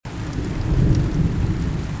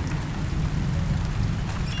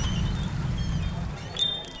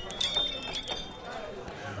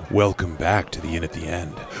Welcome back to the Inn at the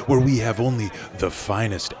End, where we have only the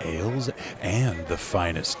finest ales and the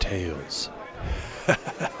finest tales.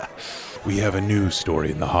 We have a new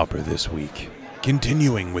story in the hopper this week.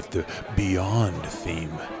 Continuing with the Beyond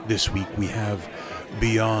theme, this week we have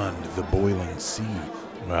Beyond the Boiling Sea.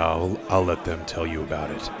 Well, I'll let them tell you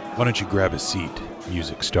about it. Why don't you grab a seat?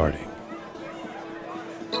 Music starting.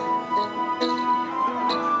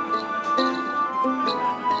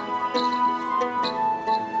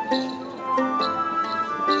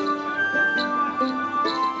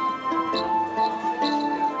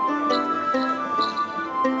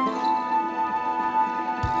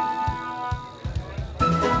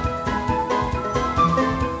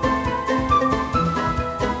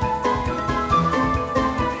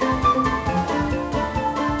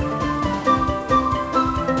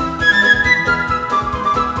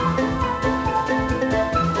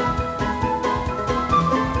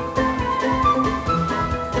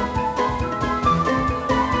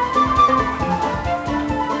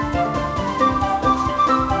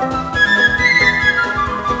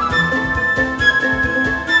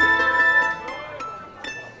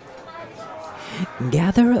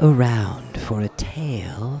 Gather around for a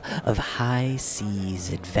tale of high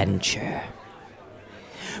seas adventure.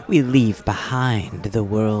 We leave behind the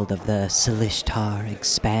world of the Celishtar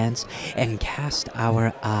expanse and cast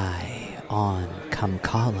our eye on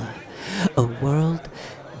Kamkala, a world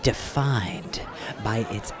defined by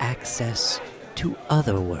its access to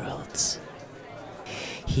other worlds.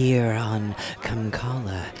 Here on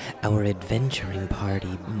Kamkala, our adventuring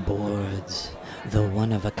party boards the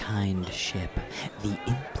one-of-a-kind ship, the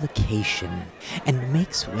Implication, and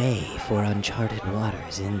makes way for uncharted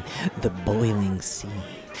waters in the boiling sea.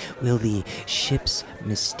 Will the ship's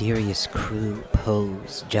mysterious crew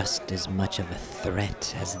pose just as much of a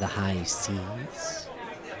threat as the high seas?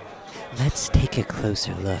 Let's take a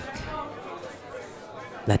closer look.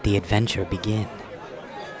 Let the adventure begin.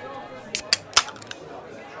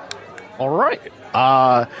 All right.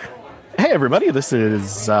 Hey, everybody. This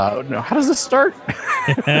is, how does this start?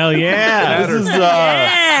 Hell yeah. This is,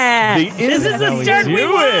 This is the start we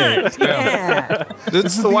want. Yeah.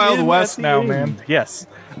 This is the Wild West now, man. Yes.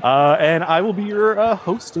 And I will be your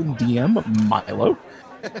host and DM, Milo.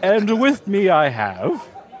 And with me, I have...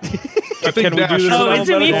 I think Oh, is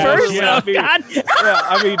it me first? Yeah, Oh, God.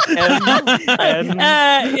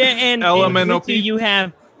 and Elemental P. You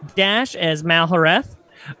have Dash as Malhareth.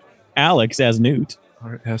 Alex as Newt.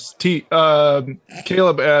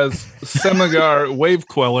 Caleb as Semigar Wave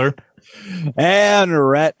Queller. And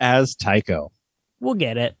Rhett as Tycho. We'll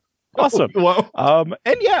get it. Awesome. Whoa.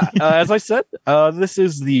 As I said, this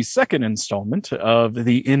is the second installment of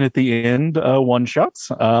the Inn at the End one-shots.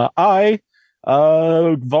 I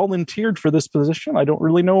volunteered for this position. I don't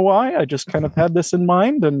really know why. I just kind of had this in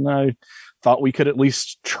mind, and I thought we could at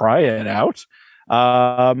least try it out.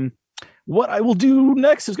 What I will do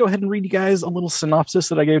next is go ahead and read you guys a little synopsis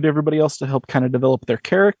that I gave to everybody else to help kind of develop their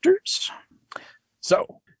characters.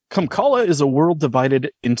 So, Kamkala is a world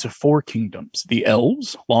divided into 4 kingdoms. The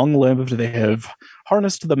elves, long-lived, they have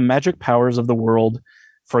harnessed the magic powers of the world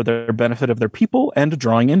for their benefit of their people and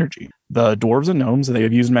drawing energy. The dwarves and gnomes, they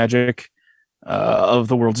have used magic of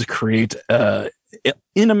the world to create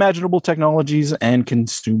unimaginable technologies and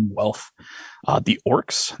consume wealth. The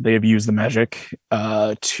orcs, they have used the magic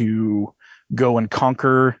to go and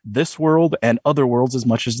conquer this world and other worlds as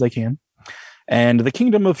much as they can. And the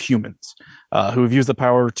kingdom of humans, who have used the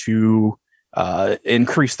power to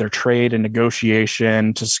increase their trade and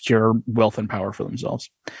negotiation to secure wealth and power for themselves.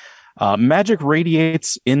 Magic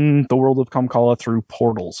radiates in the world of Kamkala through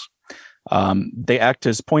portals. They act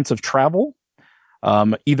as points of travel,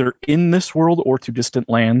 either in this world or to distant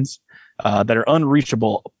lands that are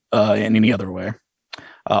unreachable in any other way.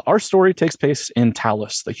 Our story takes place in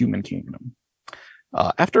Talis, the human kingdom.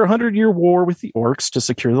 After a 100-year war with the orcs to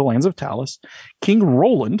secure the lands of Talis, King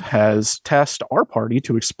Roland has tasked our party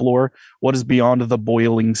to explore what is beyond the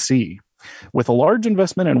boiling sea. With a large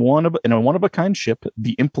investment in a one-of-a-kind ship,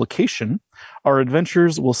 the Implication, our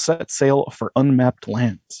adventurers will set sail for unmapped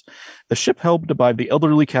lands. The ship helped by the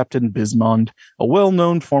elderly Captain Bismond, a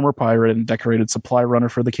well-known former pirate and decorated supply runner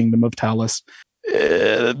for the Kingdom of Talis.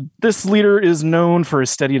 This leader is known for his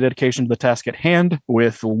steady dedication to the task at hand,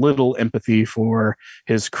 with little empathy for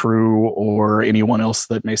his crew or anyone else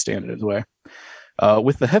that may stand in his way.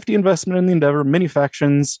 With the hefty investment in the Endeavor, many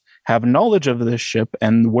factions have knowledge of this ship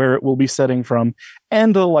and where it will be setting from,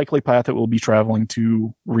 and the likely path it will be traveling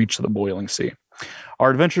to reach the boiling sea. Our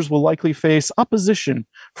adventurers will likely face opposition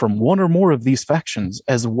from one or more of these factions,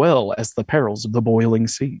 as well as the perils of the boiling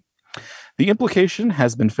sea. The implication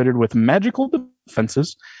has been fitted with magical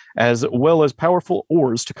defenses as well as powerful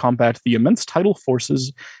oars to combat the immense tidal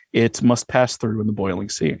forces it must pass through in the boiling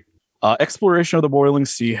sea. Exploration of the boiling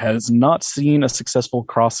sea has not seen a successful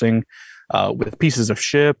crossing with pieces of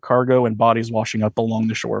ship, cargo, and bodies washing up along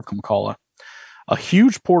the shore of Kamkala. A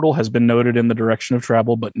huge portal has been noted in the direction of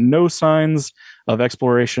travel, but no signs of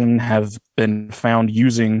exploration have been found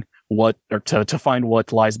using to find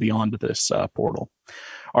what lies beyond this portal.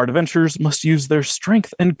 Our adventurers must use their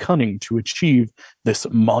strength and cunning to achieve this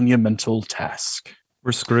monumental task.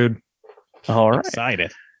 We're screwed. All right.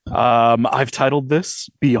 Excited. I've titled this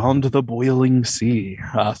Beyond the Boiling Sea,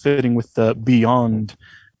 fitting with the Beyond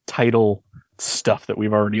title stuff that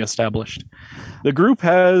we've already established. The group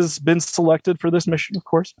has been selected for this mission, of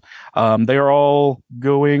course. They are all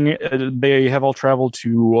going, they have all traveled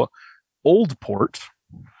to Oldport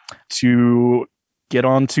to get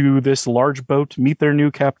onto this large boat, meet their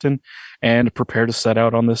new captain, and prepare to set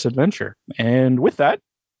out on this adventure. And with that,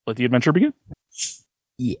 let the adventure begin.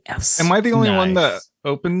 Yes. Am I the only one that Nice.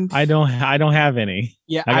 opened? I don't have any.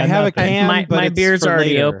 Yeah, I got I have a nothing. can. my but my it's beer's for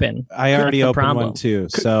already later. open. I already That's the opened problem. one too.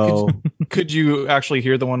 So Could you actually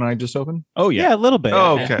hear the one I just opened? Oh yeah, a little bit.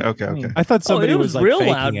 Oh, okay. I thought somebody it was was like real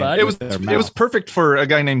faking loud, it. bud. It with was their it was mouth. perfect for a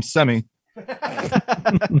guy named Semi.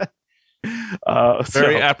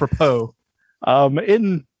 Very apropos.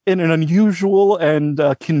 In an unusual and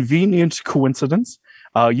convenient coincidence,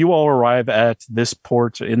 you all arrive at this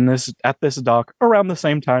port at this dock around the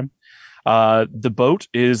same time. The boat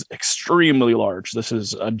is extremely large. This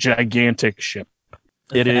is a gigantic ship.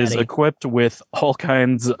 It is Fatty. equipped with all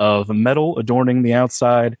kinds of metal adorning the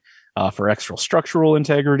outside for extra structural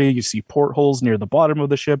integrity. You see portholes near the bottom of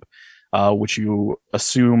the ship, which you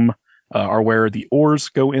assume are where the oars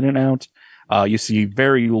go in and out. You see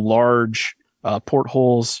very large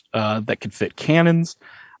portholes that can fit cannons.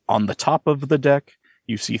 On the top of the deck,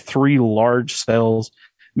 you see 3 large cells,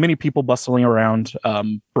 many people bustling around,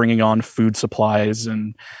 bringing on food supplies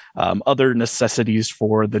and other necessities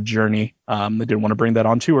for the journey. They didn't want to bring that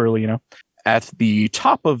on too early, At the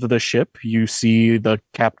top of the ship, you see the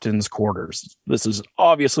captain's quarters. This is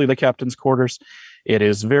obviously the captain's quarters. It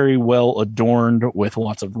is very well adorned with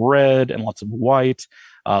lots of red and lots of white,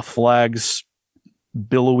 flags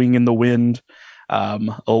billowing in the wind. A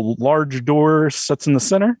large door sits in the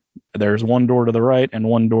center. There's one door to the right and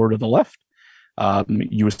one door to the left.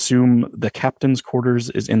 You assume the captain's quarters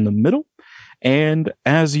is in the middle. And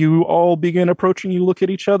as you all begin approaching, you look at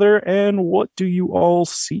each other, and what do you all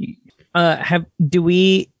see? Do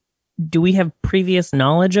we have previous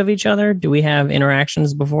knowledge of each other? Do we have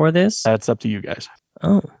interactions before this? That's up to you guys.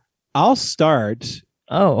 Oh, I'll start.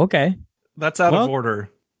 okay. That's out Well, of order.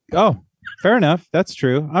 Oh, fair enough. That's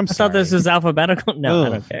true. I'm I sorry. thought this was alphabetical. No, I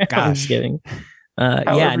Ugh, don't care. I'm gosh. just kidding. However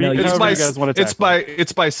Yeah, no, you- you It's however by you guys want to tackle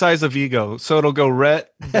it's by size of ego. So it'll go Rhett,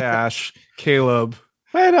 Dash, Caleb.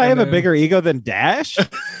 Wait, I have a then- bigger ego than Dash.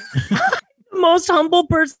 most humble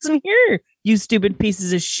person here. You stupid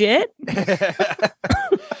pieces of shit.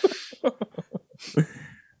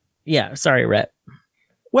 Yeah, sorry, Rhett.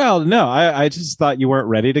 Well, no, I just thought you weren't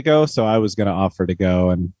ready to go, so I was going to offer to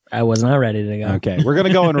go. And I was not ready to go. okay, we're going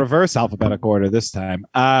to go in reverse alphabetical order this time.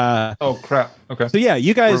 Oh crap. Okay. So yeah,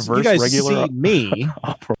 you guys Reverse regular see me,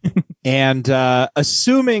 and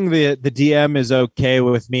assuming the DM is okay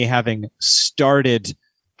with me having started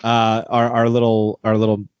our little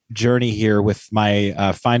journey here with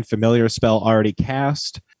my find familiar spell already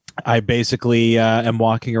cast. I basically am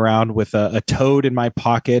walking around with a toad in my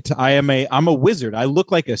pocket. I'm a wizard. I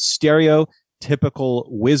look like a stereotypical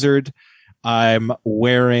wizard. I'm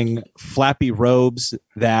wearing flappy robes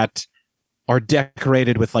that are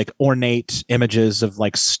decorated with like ornate images of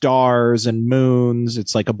like stars and moons.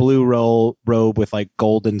 It's like a blue robe with like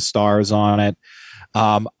golden stars on it.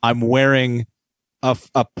 I'm wearing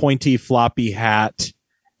a pointy floppy hat,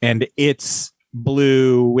 and it's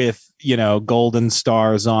blue with, golden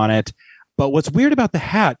stars on it. But what's weird about the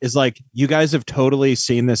hat is like, you guys have totally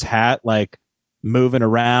seen this hat like moving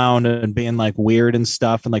around and being like weird and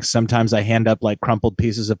stuff. And like sometimes I hand up like crumpled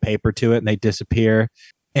pieces of paper to it and they disappear.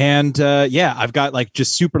 And I've got like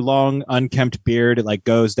just super long unkempt beard. It like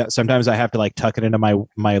goes down. Sometimes I have to like tuck it into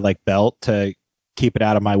my like belt to keep it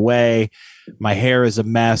out of my way. My hair is a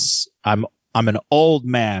mess. I'm an old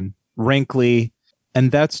man, wrinkly,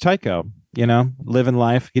 and that's Tycho. Living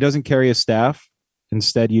life. He doesn't carry a staff.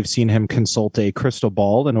 Instead, you've seen him consult a crystal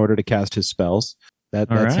ball in order to cast his spells. That's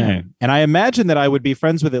All right. him. And I imagine that I would be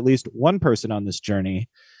friends with at least one person on this journey.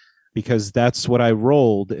 because that's what I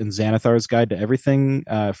rolled in Xanathar's Guide to Everything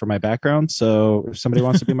for my background. So if somebody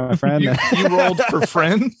wants to be my friend, You rolled for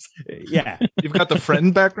friends? yeah, You've got the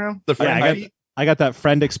friend background? The friend Yeah, sheet? I got that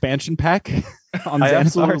friend expansion pack on I Xanathar.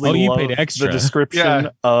 absolutely Oh, you love paid extra. the description Yeah.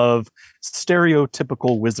 of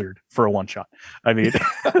stereotypical wizard for a one shot. I mean,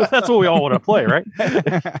 that's what we all want to play, right?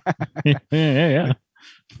 yeah.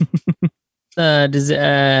 Does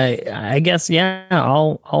I guess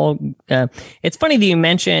I'll it's funny that you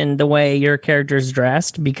mentioned the way your character's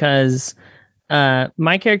dressed, because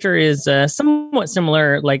my character is somewhat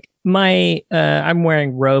similar. Like my I'm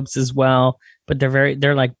wearing robes as well, but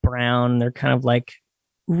they're like brown. They're kind of like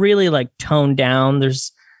really like toned down.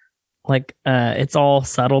 There's like it's all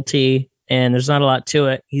subtlety and there's not a lot to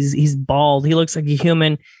it. He's bald. He looks like a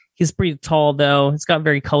human. He's pretty tall though. He's got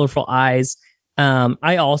very colorful eyes.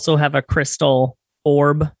 I also have a crystal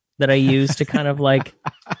orb that I use to kind of like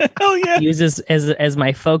use as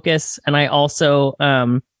my focus. And I also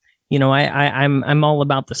I'm all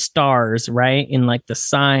about the stars, right? And like the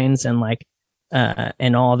signs and like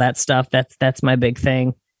and all that stuff. That's my big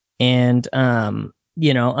thing. And I'm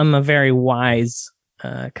a very wise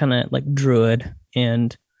kind of like druid,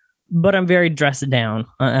 but I'm very dressed down.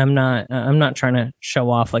 I'm not trying to show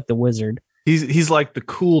off like the wizard. He's like the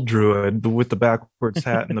cool druid with the backwards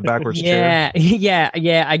hat and the backwards chair.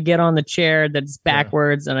 Yeah. I get on the chair that's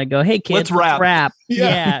backwards and I go, "Hey kids, Let's rap."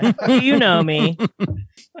 Yeah. You know me.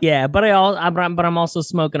 Yeah, but I'm also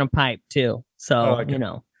smoking a pipe too. So, okay.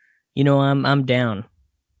 I'm down.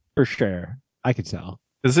 For sure. I could tell.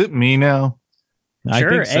 Is it me now? I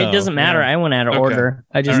Sure, think so. it doesn't matter. Yeah. I went out of Okay. order.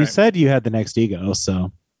 I just You said you had the next ego,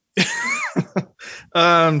 so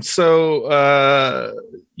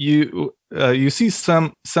You see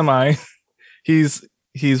semi. He's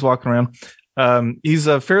walking around. He's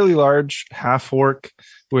a fairly large half orc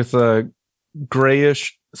with a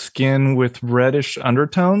grayish skin with reddish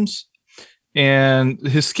undertones, and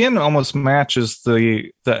his skin almost matches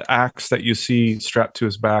the axe that you see strapped to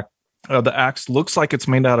his back. The axe looks like it's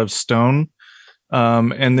made out of stone,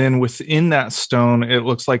 and then within that stone, it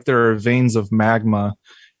looks like there are veins of magma.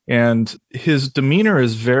 And his demeanor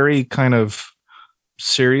is very kind of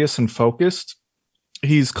serious and focused.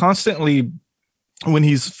 He's constantly, when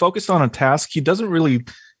he's focused on a task, he doesn't really,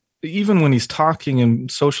 even when he's talking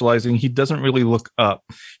and socializing, he doesn't really look up.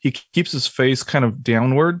 He keeps his face kind of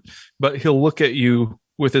downward, but he'll look at you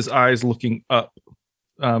with his eyes looking up.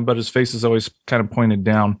 But his face is always kind of pointed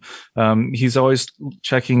down. He's always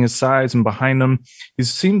checking his sides and behind him. He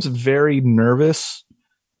seems very nervous.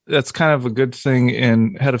 That's kind of a good thing.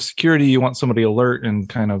 In head of security, you want somebody alert and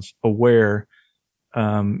kind of aware.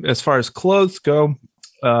 As far as clothes go,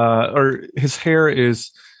 or his hair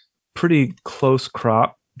is pretty close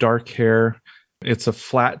crop, dark hair. It's a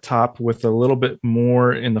flat top with a little bit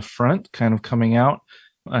more in the front, kind of coming out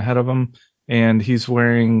ahead of him. And he's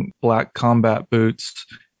wearing black combat boots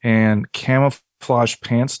and camouflage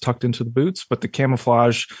pants tucked into the boots, but the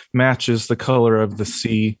camouflage matches the color of the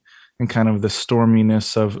sea and kind of the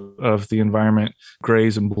storminess of the environment,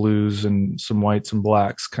 grays and blues and some whites and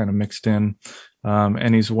blacks kind of mixed in.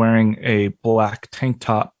 And he's wearing a black tank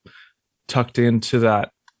top tucked into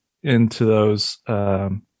those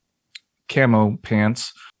camo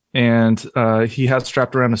pants. And he has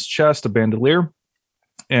strapped around his chest a bandolier.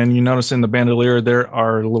 And you notice in the bandolier, there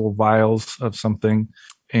are little vials of something.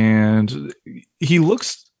 And he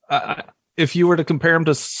looks, if you were to compare him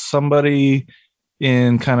to somebody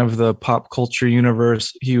in kind of the pop culture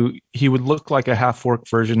universe, he would look like a half-orc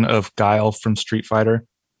version of Guile from Street Fighter.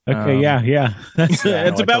 Okay, yeah. That's Yeah,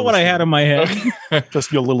 that's no, I about what I totally had see in my head.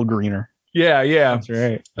 Just a little greener. Yeah. That's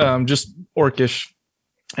right. Just orcish.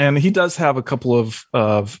 And he does have a couple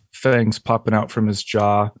of fangs popping out from his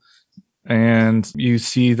jaw. And you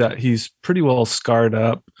see that he's pretty well scarred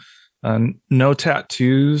up. No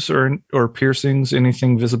tattoos or piercings,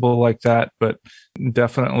 anything visible like that, but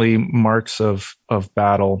definitely marks of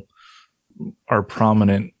battle are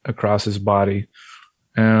prominent across his body.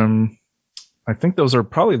 I think those are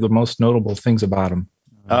probably the most notable things about him.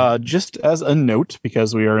 Just as a note,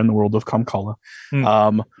 because we are in the world of Kamkala,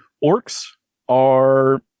 orcs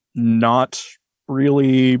are not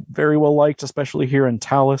really very well liked, especially here in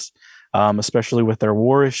Talus, especially with their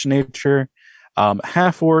warish nature.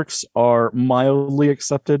 Half orcs are mildly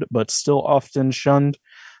accepted, but still often shunned.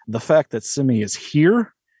 The fact that Simi is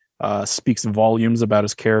here speaks volumes about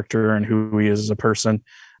his character and who he is as a person,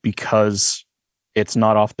 because it's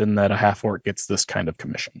not often that a half orc gets this kind of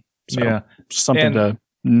commission. So Yeah. just something to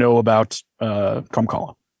know about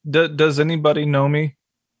Kamkala. Does anybody know me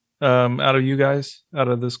out of you guys, out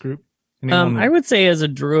of this group? Anyone? I would say as a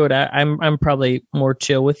druid, I'm probably more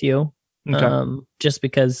chill with you. Okay. Just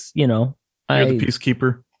because You're the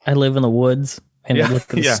peacekeeper. I live in the woods and I Yeah, look at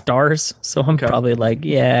the yeah. stars, so I'm Okay. probably like,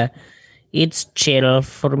 yeah, it's chill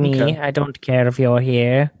for me. Okay. I don't care if you're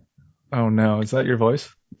here. Oh no, is that your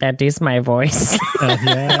voice? That is my voice.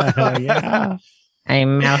 yeah.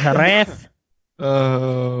 I'm Malhareth.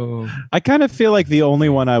 Oh, I kind of feel like the only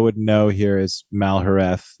one I would know here is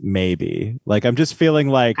Malhareth, maybe. Like, I'm just feeling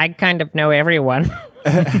like, I kind of know everyone.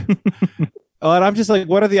 and I'm just like,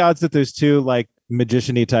 what are the odds that there's two like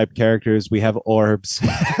magician-y type characters? We have orbs.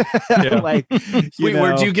 Like, wait,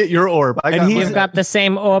 where'd you get your orb? I And got he's You've mine. got the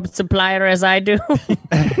same orb supplier as I do.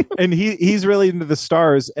 and he's really into the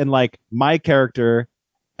stars, and like my character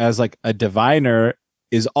as like a diviner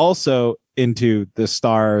is also into the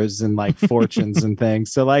stars and like fortunes and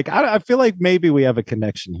things. So like I feel like maybe we have a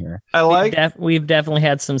connection here. I like. We've definitely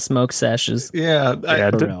had some smoke sessions. Yeah, Yeah,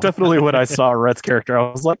 For real. definitely when I saw Rhett's character, I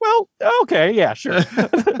was like, well, okay, yeah, sure.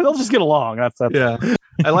 They'll just get along. That's yeah.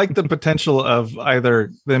 I like the potential of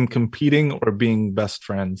either them competing or being best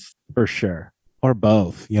friends. For sure. Or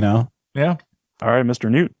both, you know? Yeah. all right, Mr.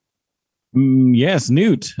 Newt. Yes,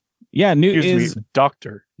 Newt. Yeah, Newt Excuse is me,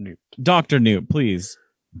 Dr. Newt. Dr. Newt, please.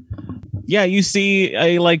 Yeah, you see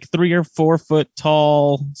a like 3 or 4 foot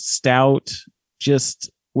tall, stout, just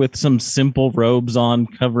with some simple robes on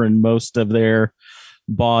covering most of their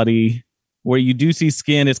body. Where you do see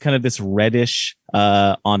skin, it's kind of this reddish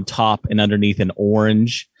on top and underneath an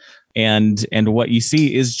orange. And what you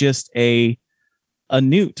see is just a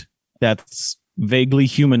newt that's vaguely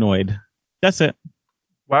humanoid. That's it.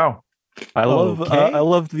 Wow. I love Okay. I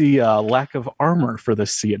love the lack of armor for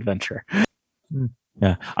this sea adventure.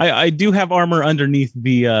 Yeah, I do have armor underneath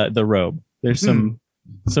the robe. There's some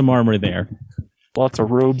armor there. Lots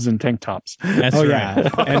of robes and tank tops. That's Oh right. yeah.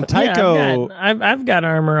 And Yeah, Tycho I've got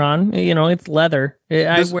armor on. You know, it's leather.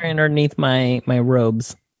 I This- wear it underneath my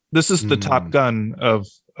robes. This is the Top Gun of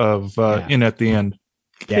Yeah. In at the End.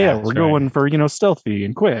 Yeah, that's we're right. going for stealthy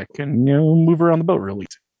and quick, and move around the boat really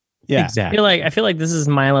easy. yeah. Exactly. I feel like this is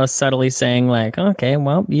Milo subtly saying like, okay,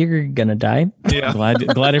 well, you're gonna die. Yeah.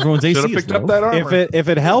 Glad everyone's AC Should have is picked up low. that armor. If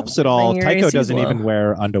it helps at all, Then your Tycho AC 's doesn't low. even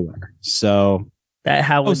wear underwear. So That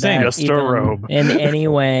how would same. that Just a even robe. in any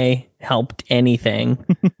way helped anything?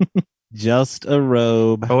 just a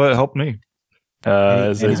robe. Oh, it helped me.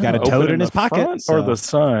 Is and he's it got a open toad in his the pocket, front so- or the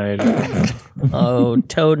side? Oh,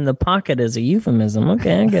 toad in the pocket is a euphemism.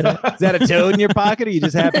 Okay, I get it. Is that a toad in your pocket? Or are you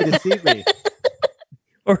just happy to see me?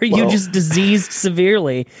 Or are you Well- just diseased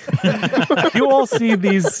severely? You all see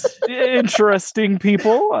these interesting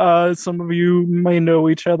people. Some of you may know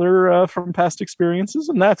each other from past experiences,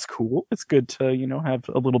 and that's cool. It's good to have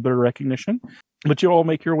a little bit of recognition. But you all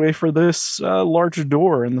make your way for this large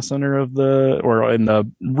door in the center of or in the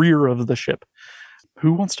rear of the ship.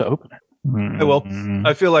 Who wants to open it? Well, Mm-hmm.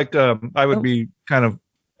 I feel like I would be kind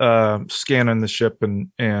of scanning the ship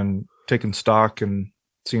and taking stock and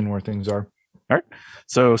seeing where things are.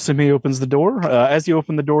 So Simi opens the door. As you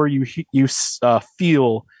open the door, you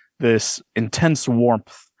feel this intense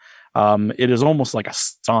warmth. It is almost like a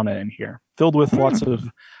sauna in here, filled with lots of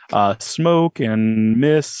smoke and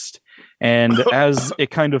mist. And as it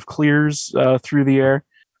kind of clears through the air,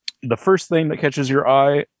 the first thing that catches your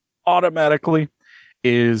eye automatically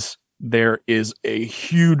is there is a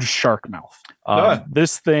huge shark mouth.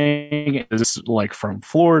 This thing is like from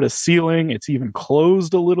floor to ceiling. It's even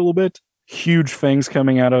closed a little bit. Huge fangs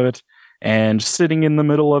coming out of it. And sitting in the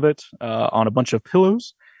middle of it on a bunch of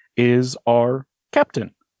pillows is our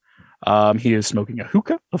captain. He is smoking a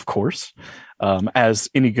hookah, of course, as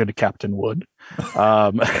any good captain would.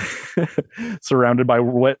 Surrounded by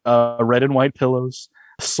red and white pillows,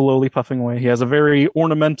 slowly puffing away. He has a very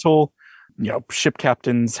ornamental, ship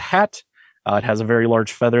captain's hat. It has a very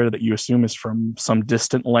large feather that you assume is from some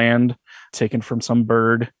distant land, taken from some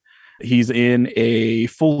bird. He's in a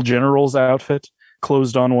full general's outfit,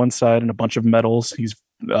 closed on one side and a bunch of medals. He's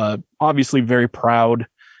obviously very proud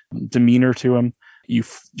demeanor to him. You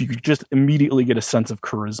just immediately get a sense of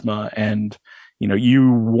charisma, and you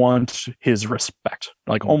want his respect,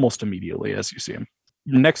 like almost immediately as you see him.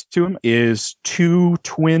 Next to him is two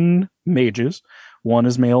twin mages. One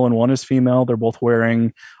is male and one is female. They're both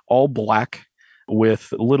wearing all black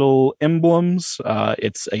with little emblems.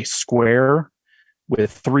 It's a square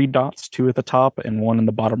with 3 dots, 2 at the top and 1 in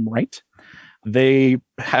the bottom right. They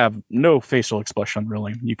have no facial expression,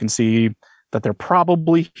 really. You can see that they're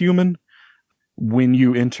probably human. When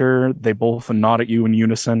you enter, they both nod at you in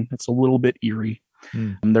unison. It's a little bit eerie.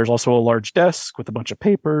 There's also a large desk with a bunch of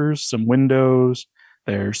papers, some windows.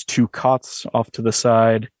 There's 2 cots off to the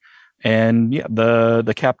side. And yeah,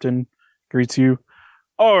 the captain greets you.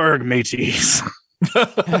 Arg, mateys.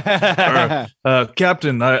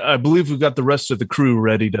 Captain, I believe we've got the rest of the crew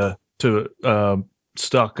ready to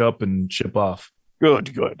stock up and ship off.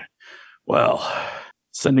 Good, good. Well,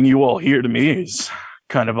 sending you all here to me is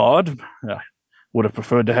kind of odd. I would have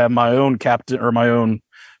preferred to have my own captain or my own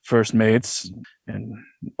first mates and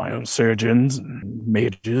my own surgeons and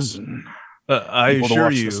mages and I people to assure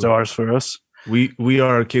watch you, the stars for us. we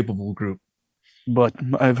are a capable group. But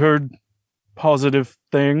I've heard positive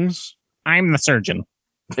things. I'm the surgeon.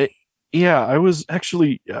 Yeah, I was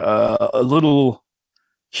actually a little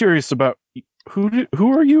curious about who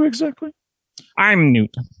are you exactly? I'm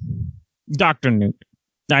Newt. Dr. Newt.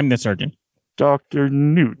 I'm the surgeon. Dr.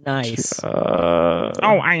 Newt. Nice. Oh,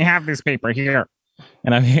 I have this paper here.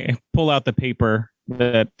 And I pull out the paper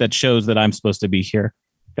that shows that I'm supposed to be here.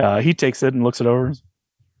 He takes it and looks it over.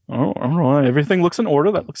 Oh, all right. Everything looks in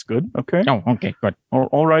order. That looks good. Okay. Oh, okay, good.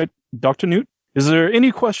 All right, Dr. Newt. Is there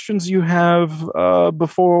any questions you have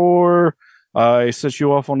before I set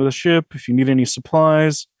you off onto the ship? If you need any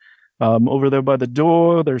supplies, over there by the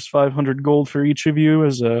door, there's 500 gold for each of you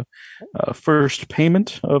as a first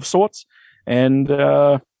payment of sorts. And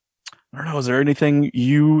I don't know, is there anything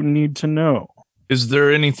you need to know? Is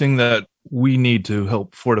there anything that we need to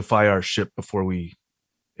help fortify our ship before we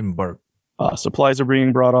embark? Supplies are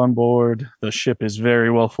being brought on board. The ship is very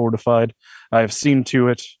well fortified. I have seen to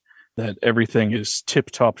it that everything is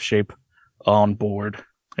tip-top shape on board.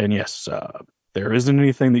 And yes, there isn't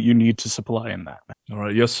anything that you need to supply in that. All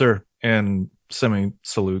right, yes, sir. And Semi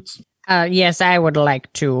salutes. Yes, I would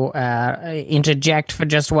like to interject for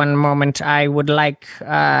just one moment. I would like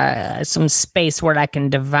some space where I can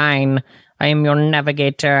divine. I am your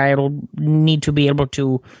navigator. I will need to be able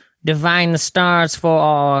to divine the stars for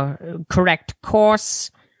our correct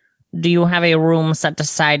course. Do you have a room set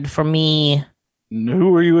aside for me?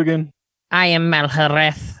 Who are you again? I am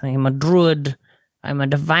Malhareth. I am a druid. I'm a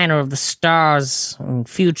diviner of the stars and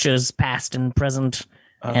futures, past and present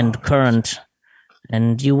and current.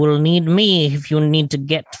 And you will need me if you need to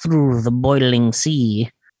get through the boiling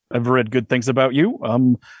sea. I've read good things about you.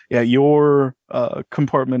 Yeah, your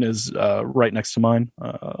compartment is right next to mine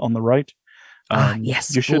on the right.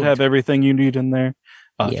 Yes. You should good. have everything you need in there.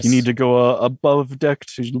 If Yes. you need to go above deck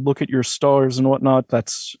to look at your stars and whatnot,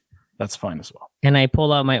 that's fine as well. And I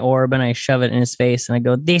pull out my orb and I shove it in his face and I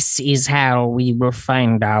go, "This is how we will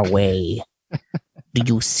find our way." Do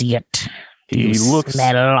you see it? Do He you looks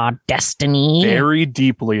smell our destiny? very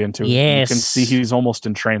deeply into it. You Yes. can see he's almost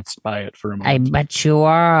entranced by it for a I moment. bet you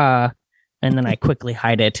are. And then I quickly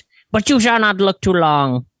hide it. But you shall not look too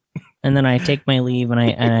long. And then I take my leave and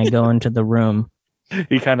I go into the room.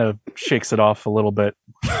 He kind of shakes it off a little bit.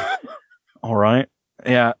 All right.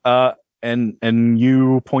 Yeah. And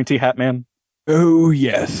you, Pointy Hat Man. Oh,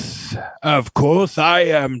 yes. Of course, I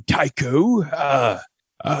am Tycho.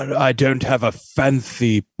 I don't have a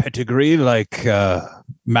fancy pedigree like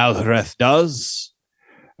Malhareth does,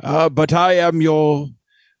 but I am your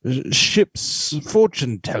ship's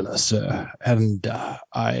fortune teller, sir. And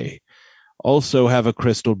I also have a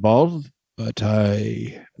crystal ball, but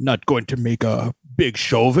I'm not going to make a big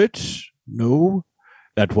show of it. No,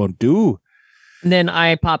 that won't do. And then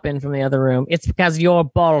I pop in from the other room. It's because your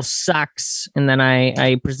ball sucks. And then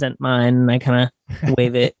I present mine and I kind of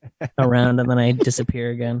wave it around and then I disappear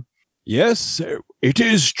again. Yes, it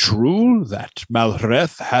is true that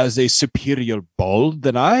Malhareth has a superior ball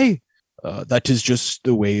than I. That is just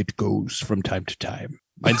the way it goes from time to time.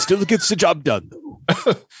 Mine still gets the job done,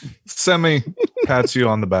 though. Semi pats you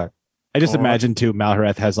on the back. I just All right. imagine too,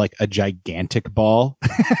 Malhareth has like a gigantic ball.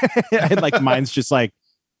 And like mine's just like,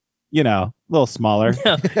 a little smaller.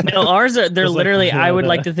 No, ours are, they're It's like literally, I would the-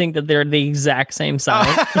 like to think that they're the exact same size.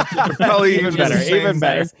 Probably Even just better, the same even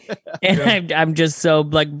better. size. And I'm just so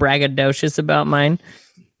like braggadocious about mine.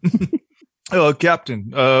 Oh,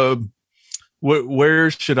 Captain,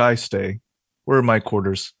 where should I stay? Where are my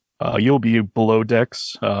quarters? You'll be below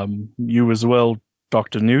decks. You as well,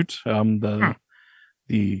 Dr. Newt. The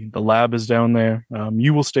lab is down there.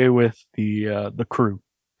 You will stay with the crew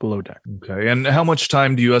below deck. Okay, and how much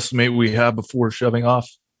time do you estimate we have before shoving off?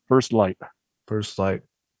 First light. First light.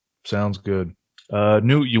 Sounds good.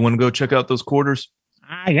 Newt, you want to go check out those quarters?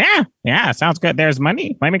 Yeah, sounds good. There's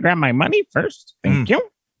money. Let me grab my money first. Thank you.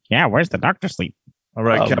 Yeah, where's the doctor sleep? All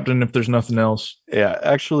right, Um, Captain, if there's nothing else. Yeah,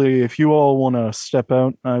 actually, if you all want to step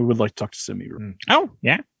out, I would like to talk to Simi. Oh,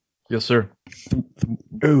 yeah. Yes, sir.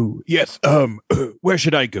 Oh, yes. Where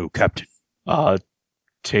should I go, Captain?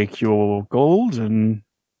 Take your gold and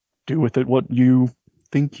do with it what you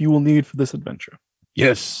think you will need for this adventure.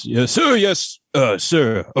 Yes, sir. Yes,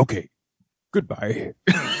 sir. Okay. Goodbye.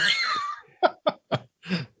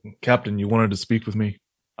 Captain, you wanted to speak with me.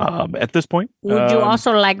 At this point, Would you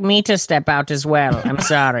also like me to step out as well? I'm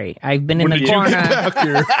sorry. I've been in When the did you corner. get back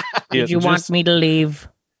here? Did you want me to leave?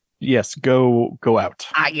 Yes, go out.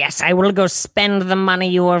 Yes, I will go spend the money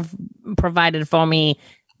you have provided for me.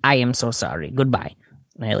 I am so sorry. Goodbye.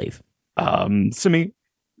 And I leave. Simi,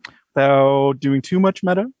 without doing too much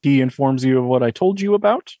meta, he informs you of what I told you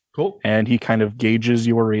about, Cool. and he kind of gauges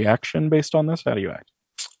your reaction based on this. How do you act?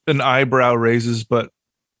 An eyebrow raises, but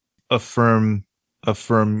a firm,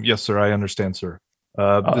 yes, sir, I understand, sir.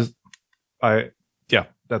 That's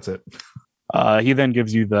it. He then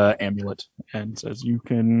gives you the amulet and says you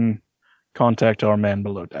can contact our man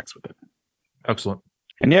below decks with it. Excellent.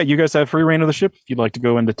 And yeah, you guys have free reign of the ship. If you'd like to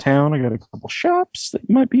go into town, I got a couple shops that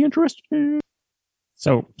you might be interested in.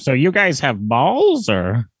 So you guys have balls,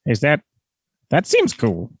 or is that seems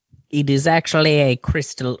cool? It is actually a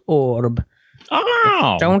crystal orb.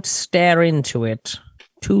 Oh, Don't stare into it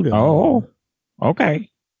too long. Oh, okay.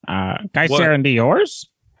 Guys, What? stare into yours.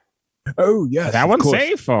 Oh, yes. That of one's course.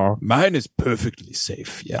 safe, or Mine is perfectly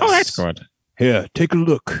safe, yes. oh, that's good. Here, take a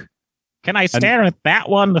look. Can I stare at that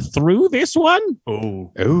one through this one?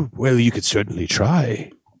 Oh, Oh, well, you could certainly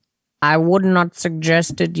try. I would not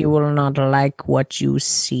suggest it. You will not like what you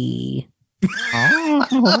see.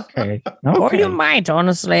 Oh, okay. Or you might.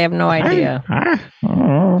 Honestly, I have no idea.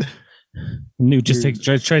 Newt just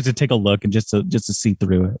tries to take a look and just to see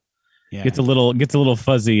through it. Yeah. Gets a little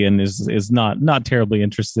fuzzy and is not terribly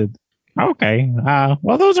interested. Okay.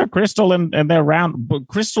 Well, those are crystal and they're round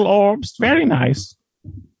crystal orbs. Very nice.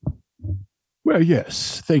 Well,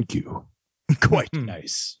 yes, thank you. Quite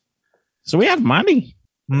nice. So we have money.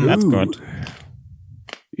 That's Ooh. good.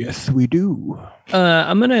 Yes, we do.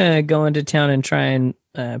 I'm gonna go into town and try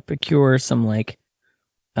and procure some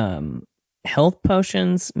health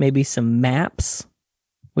potions, maybe some maps,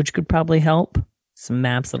 which could probably help. Some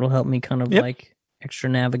maps that'll help me kind of Yep. extra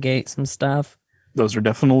navigate some stuff. Those are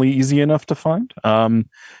definitely easy enough to find.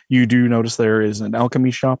 You do notice there is an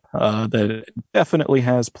alchemy shop that definitely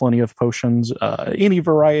has plenty of potions, any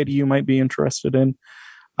variety you might be interested in.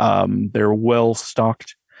 They're well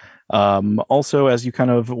stocked. Also, as you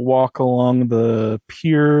kind of walk along the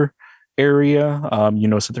pier area, you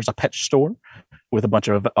notice that there's a pet store with a bunch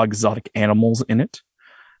of exotic animals in it.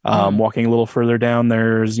 Walking a little further down,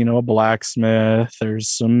 there's, a blacksmith, there's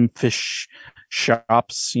some fish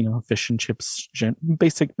shops, fish and chips,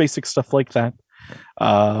 basic stuff like that.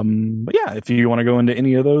 But yeah, if you want to go into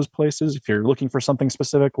any of those places, if you're looking for something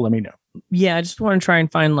specific, let me know. Yeah, I just want to try and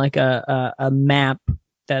find a map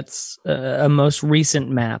that's a most recent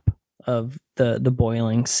map of the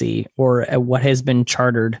boiling sea, or what has been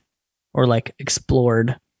chartered or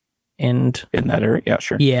explored. And In that area, yeah,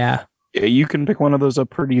 sure. yeah, Yeah, you can pick one of those up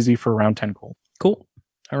pretty easy for around 10 gold. cool.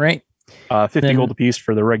 All right. 50 Then- gold apiece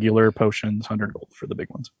for the regular potions, 100 gold for the big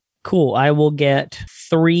ones. Cool. I will get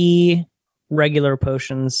 3 regular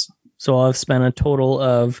potions. So I'll have spent a total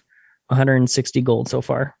of 160 gold so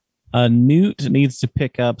far. Newt needs to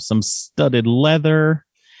pick up some studded leather,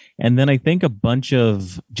 and then I think a bunch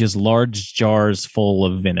of just large jars full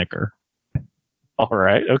of vinegar, All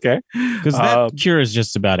right, okay. because that cures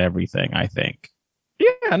just about everything, I think.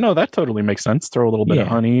 Yeah, no, that totally makes sense. Throw a little bit of Yeah.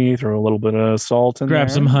 honey, throw a little bit of salt in Grab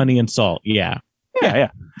there. some honey and salt. Yeah. Yeah.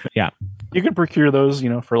 Yeah. You can procure those,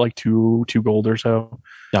 for like two gold or so.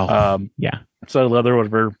 Oh, yeah. Studded leather,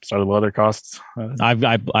 whatever studded leather costs.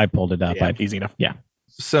 I pulled it up. Yeah, easy enough.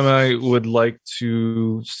 Semi would like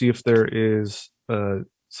to see if there is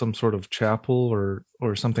some sort of chapel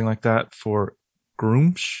or something like that for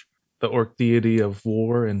Groomsh, the orc deity of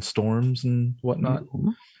war and storms and whatnot,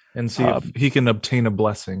 and see if he can obtain a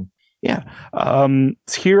blessing. Yeah.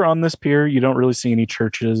 Here on this pier, you don't really see any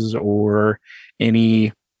churches or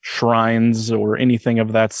any shrines or anything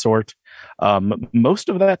of that sort. Most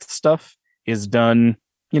of that stuff is done,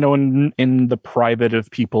 in the private of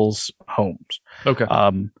people's homes. Okay.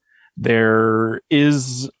 There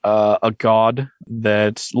is a god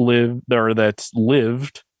that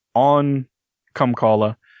lived on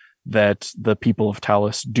Kumkala that the people of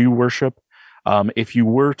Talus do worship. If you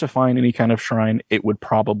were to find any kind of shrine, it would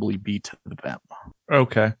probably be to them.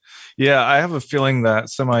 Okay. Yeah, I have a feeling that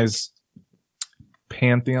Semi's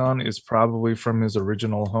pantheon is probably from his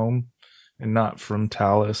original home and not from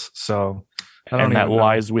Talus. So And that even know.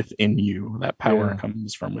 lies within you. That power Yeah.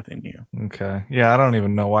 comes from within you. Okay. Yeah, I don't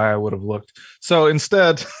even know why I would have looked. So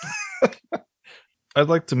instead, I'd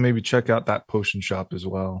like to maybe check out that potion shop as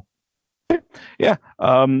well. Yeah.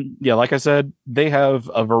 Like I said, they have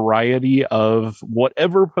a variety of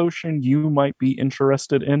whatever potion you might be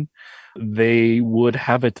interested in. They would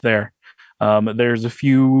have it there. There's a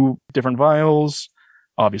few different vials.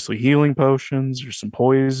 obviously healing potions. There's some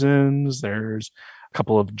poisons. There's a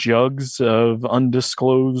couple of jugs of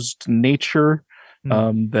undisclosed nature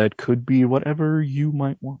that could be whatever you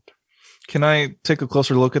might want. Can I take a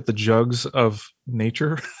closer look at the jugs of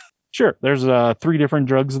nature? Sure. There's 3 different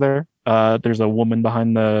jugs there. There's a woman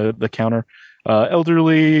behind the counter,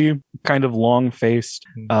 elderly, kind of long-faced.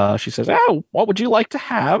 She says, "Oh, what would you like to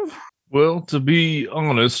have?" Well, to be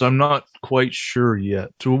honest, I'm not quite sure yet.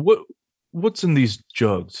 So what's in these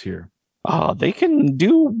jugs here? They can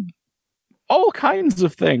do all kinds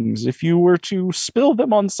of things. If you were to spill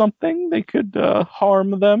them on something, they could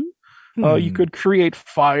harm them. You could create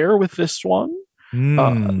fire with this one.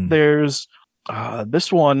 There's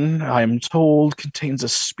this one, I'm told, contains a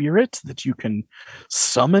spirit that you can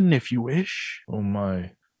summon if you wish. Oh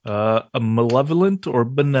my. A malevolent or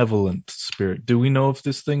benevolent spirit? Do we know if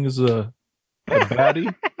this thing is a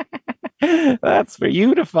baddie? That's for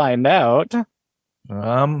you to find out.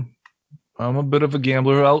 I'm a bit of a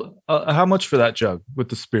gambler. How much for that jug with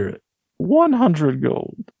the spirit? 100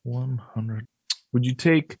 gold. 100. Would you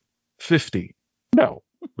take 50? No.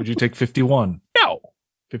 Would you take 51? No.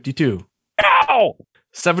 52? No.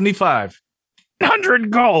 75? 100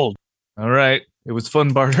 gold. All right. It was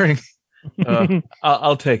fun bartering.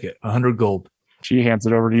 I'll take it. 100 gold. She hands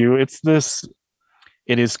it over to you. It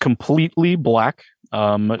is completely black,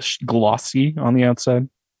 glossy on the outside.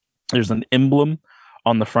 There's an emblem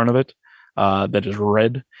on the front of it that is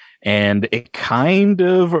red, and it kind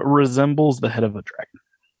of resembles the head of a dragon.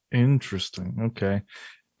 Interesting. Okay.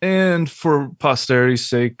 And for posterity's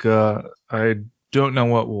sake, I don't know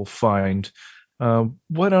what we'll find.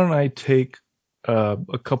 Why don't I take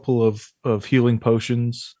a couple of healing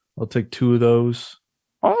potions? I'll take 2 of those.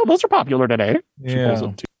 Oh, those are popular today. She pulls Yeah.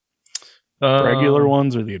 up 2. Regular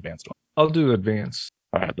ones or the advanced one? I'll do advanced.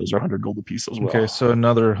 All right, those are 100 gold apiece as well. Okay, so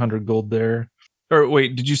another 100 gold there. Or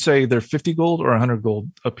wait, did you say they're 50 gold or 100 gold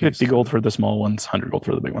a piece? 50 gold for the small ones, 100 gold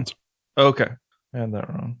for the big ones. Okay, I had that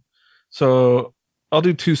wrong. So I'll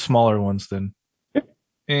do 2 smaller ones then.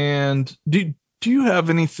 And do you have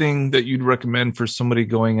anything that you'd recommend for somebody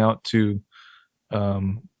going out to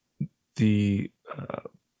the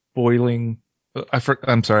boiling?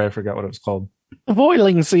 I'm sorry, I forgot what it was called. The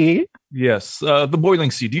Boiling Sea. Yes, the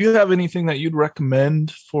Boiling Sea. Do you have anything that you'd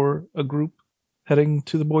recommend for a group heading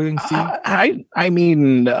to the Boiling Sea? I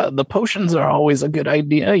mean, the potions are always a good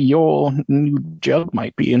idea. Your new jug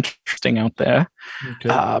might be interesting out there.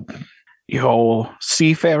 Okay. Your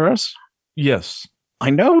seafarers. Yes. I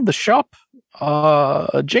know the shop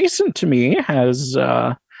adjacent to me has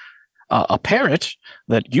a parrot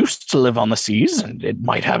that used to live on the seas, and it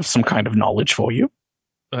might have some kind of knowledge for you.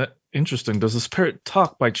 Interesting. Does this parrot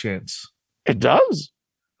talk by chance? It does.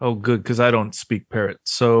 Oh, good, because I don't speak parrot.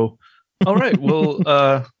 So, all right.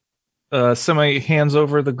 Well, Semi hands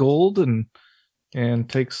over the gold and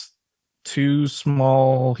takes 2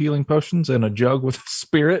 small healing potions and a jug with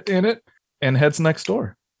spirit in it and heads next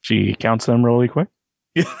door. She counts them really quick.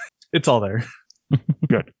 It's all there.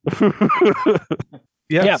 Good.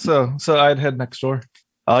 Yeah. Yeah. So I'd head next door.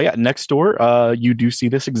 Next door, you do see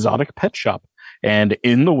this exotic pet shop. And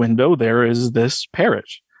in the window, there is this parrot.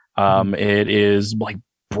 It is like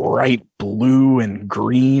bright blue and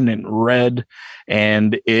green and red,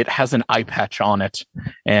 and it has an eye patch on it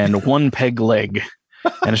and 1 peg leg.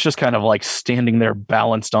 And it's just kind of like standing there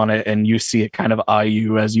balanced on it, and you see it kind of eye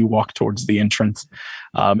you as you walk towards the entrance.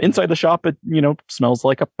 Inside the shop, it smells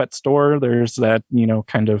like a pet store. There's that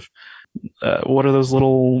kind of what are those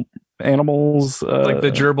little animals? Like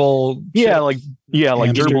the gerbil. Like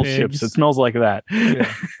Hamster gerbil pigs. chips. It smells like that.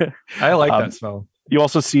 Yeah. I like that smell. You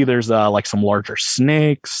also see there's like some larger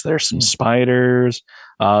snakes. There's some spiders.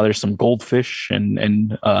 There's some goldfish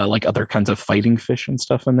and like other kinds of fighting fish and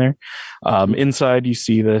stuff in there. Inside, you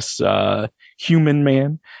see this human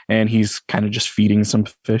man, and he's kind of just feeding some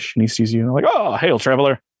fish. And he sees you and like, "Oh, hail,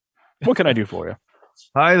 traveler! What can I do for you?"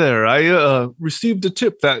 Hi there. I received a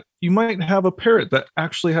tip that you might have a parrot that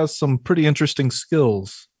actually has some pretty interesting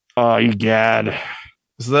skills. Oh, you gad!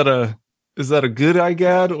 Is that a good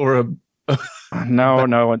IGAD or a?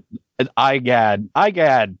 No, an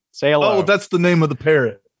IGAD. Say hello. Oh, that's the name of the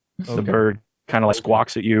parrot. The bird kind of like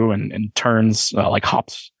squawks at you and turns, like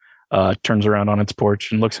hops, turns around on its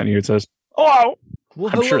porch and looks at you and says, "Hello."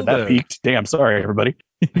 Well, I'm sure hello that there. peaked. Damn, sorry, everybody.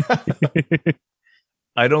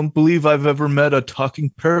 I don't believe I've ever met a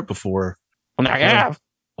talking parrot before. Well, now I have.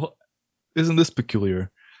 Isn't this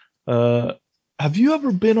peculiar? Have you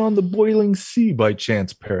ever been on the Boiling Sea by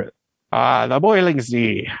chance, parrot? The Boiling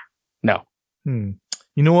Sea. No. You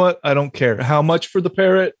know what? I don't care. How much for the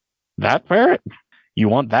parrot? That parrot? You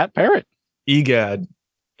want that parrot? Egad.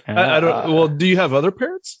 I don't. Well, do you have other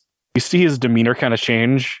parrots? You see his demeanor kind of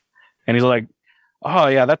change, and he's like, "Oh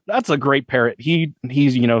yeah, that's a great parrot. He's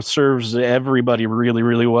serves everybody really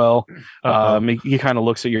really well." He kind of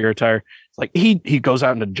looks at your attire. It's like he goes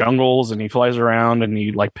out into jungles and he flies around and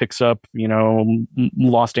he like picks up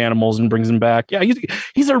lost animals and brings them back. Yeah,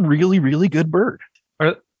 he's a really really good bird.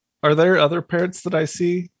 Are there other parrots that I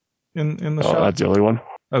see in the shop? That's the only one.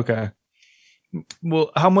 Okay.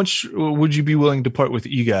 Well, how much would you be willing to part with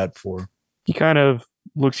EGAD for? He kind of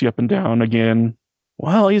looks you up and down again.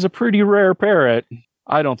 Well, he's a pretty rare parrot.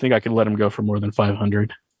 I don't think I could let him go for more than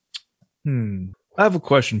 500. I have a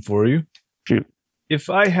question for you. Shoot. If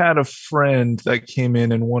I had a friend that came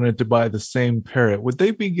in and wanted to buy the same parrot, would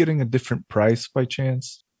they be getting a different price by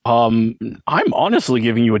chance? I'm honestly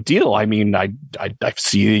giving you a deal. I mean, I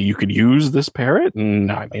see that you could use this parrot,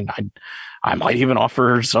 and I mean, I might even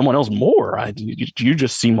offer someone else more. You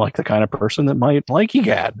just seem like the kind of person that might like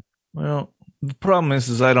EGAD. Well, the problem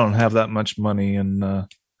is I don't have that much money, and I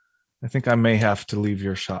think I may have to leave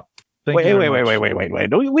your shop. Wait. We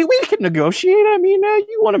can negotiate. I mean,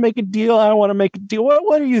 you want to make a deal. I want to make a deal.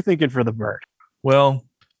 What are you thinking for the bird? Well,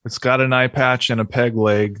 it's got an eye patch and a peg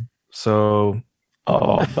leg, so.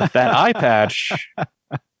 Oh, but that eye patch.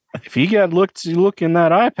 If you look in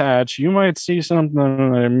that eye patch, you might see something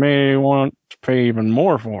that may want to pay even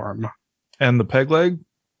more for him. And the peg leg?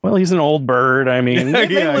 Well, he's an old bird. I mean, they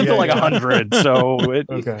live to like 100, so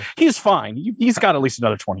okay. He's fine. He's got at least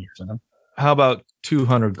another 20 years in him. How about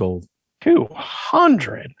 200 gold?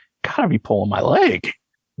 200? Gotta be pulling my leg.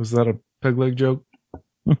 Was that a peg leg joke?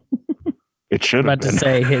 It should have been. About to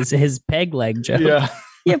say his peg leg joke. Yeah.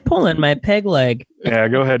 You're pulling my peg leg. Yeah,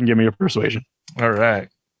 go ahead and give me a persuasion. All right.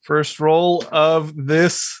 First roll of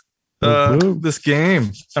this this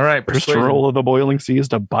game. All right. First persuasion. roll of the Boiling Sea is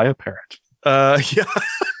to buy a parrot. Yeah.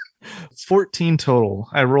 It's 14 total.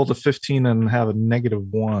 I rolled a 15 and have a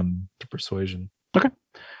 -1 to persuasion. Okay.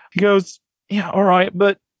 He goes, yeah, all right,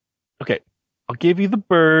 but okay, I'll give you the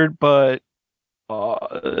bird, but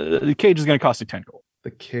the cage is going to cost you 10 gold.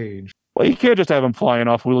 The cage. Well, you can't just have him flying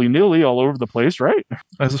off willy-nilly all over the place, right?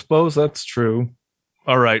 I suppose that's true.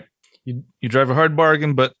 All right. You drive a hard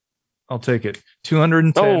bargain, but I'll take it.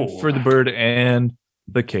 210 for the bird and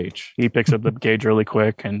the cage. He picks up the cage really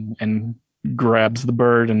quick and grabs the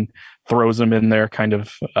bird and throws him in there, kind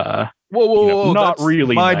of. Whoa! Not that's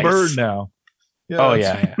really my nice. bird now. Yeah, Oh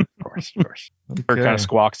yeah, of course. Okay. Bird kind of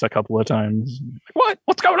squawks a couple of times. What?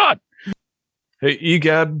 What's going on? Hey,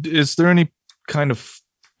 EGAD, is there any kind of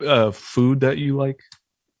food that you like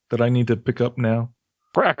that I need to pick up now?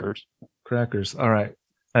 Crackers. Crackers. All right.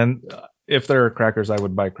 And if there are crackers, I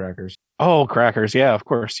would buy crackers. Oh, crackers. Yeah, of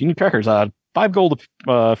course. You need crackers. 5 gold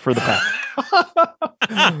for the pack.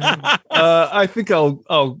 I think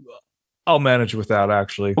I'll manage with that,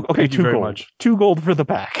 actually. Okay, Thank you 2 very gold. much. 2 gold for the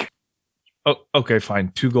pack. Oh, okay,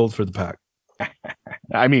 fine. 2 gold for the pack.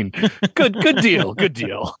 I mean, good deal. Good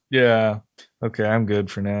deal. Yeah. Okay, I'm good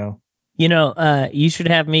for now. You should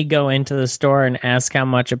have me go into the store and ask how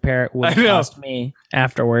much a parrot would cost me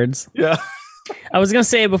afterwards. Yeah. I was gonna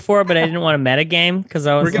say it before, but I didn't want to metagame because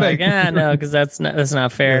I was no, because that's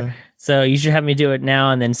not fair. Yeah. So you should have me do it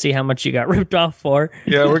now and then see how much you got ripped off for.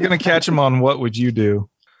 Yeah, we're gonna catch him on what would you do?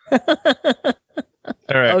 All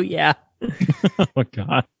right. Oh yeah. Oh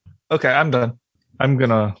God. Okay, I'm done. I'm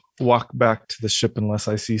gonna walk back to the ship unless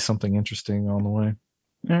I see something interesting on the way.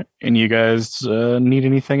 Yeah. And you guys need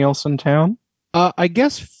anything else in town? I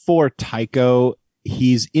guess for Tycho,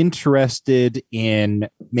 he's interested in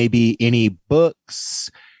maybe any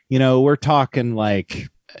books. We're talking like,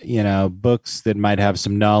 books that might have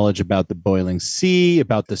some knowledge about the Boiling Sea,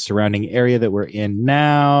 about the surrounding area that we're in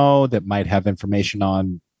now, that might have information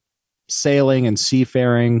on sailing and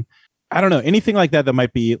seafaring. I don't know, anything like that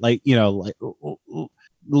might be like, like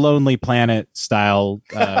Lonely Planet style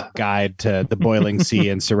guide to the Boiling Sea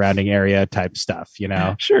and surrounding area type stuff,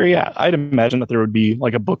 Sure, yeah. I'd imagine that there would be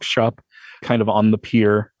like a bookshop kind of on the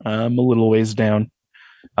pier, a little ways down.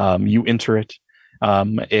 You enter it.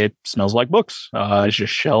 It smells like books. It's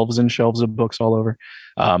just shelves and shelves of books all over.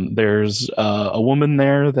 There's a woman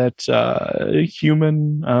there that's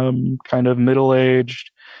human, kind of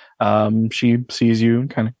middle-aged. She sees you and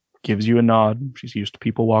kind of gives you a nod. She's used to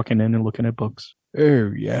people walking in and looking at books.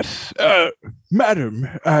 Oh, yes. Madam,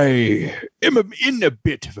 I am in a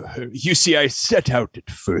bit of a hurry. You see, I set out at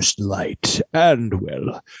first light, and,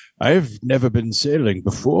 well, I've never been sailing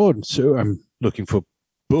before, and so I'm looking for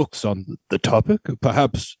books on the topic,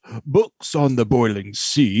 perhaps books on the Boiling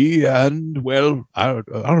Sea, and, well, I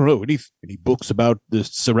don't know, any books about the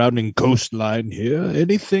surrounding coastline here,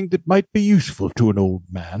 anything that might be useful to an old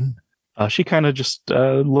man. She kind of just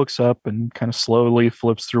looks up and kind of slowly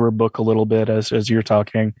flips through her book a little bit as you're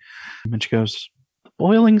talking. And she goes, "The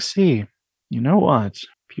boiling sea. You know what?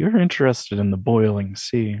 If you're interested in the boiling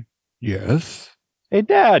sea, Yes. hey,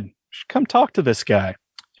 Dad, you should come talk to this guy."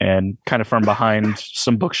 And kind of from behind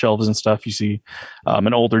some bookshelves and stuff, you see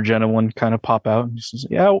an older gentleman kind of pop out. And he says,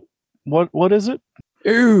 "Yeah, what is it?"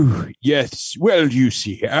 Oh, yes. Well, you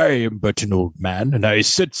see, I am but an old man, and I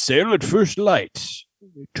set sail at first light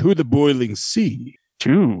to the boiling sea.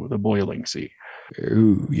 "To the boiling sea."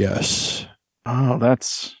 Oh, yes. "Oh,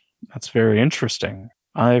 that's very interesting.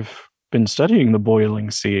 I've been studying the boiling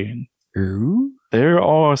sea. Oh? There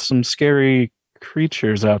are some scary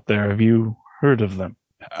creatures out there. Have you heard of them?"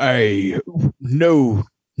 I know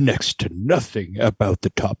next to nothing about the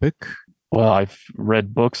topic. "Well, I've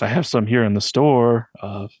read books. I have some here in the store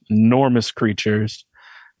of enormous creatures,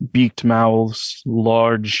 beaked mouths,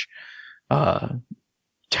 large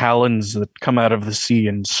talons that come out of the sea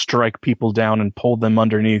and strike people down and pull them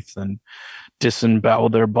underneath and disembowel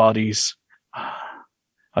their bodies.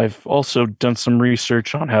 I've also done some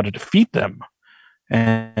research on how to defeat them.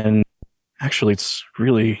 And actually, it's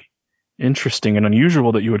really interesting and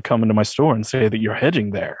unusual that you would come into my store and say that you're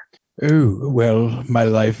heading there." Oh, well, my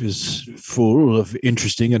life is full of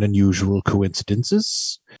interesting and unusual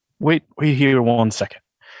coincidences. Wait here 1 second."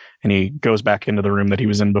 And he goes back into the room that he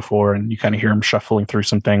was in before, and you kind of hear him shuffling through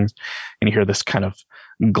some things, and you hear this kind of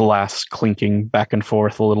glass clinking back and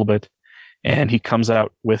forth a little bit. And he comes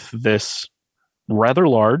out with this rather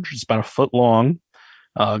large, it's about a foot long,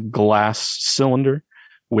 glass cylinder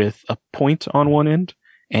with a point on one end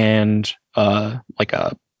and like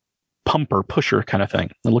a pumper pusher kind of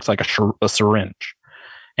thing. It looks like a syringe,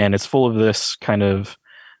 and it's full of this kind of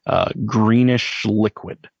greenish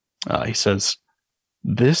liquid. He says,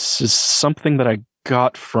 "This is something that I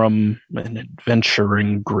got from an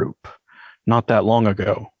adventuring group not that long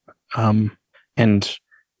ago. And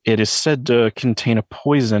it is said to contain a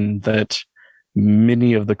poison that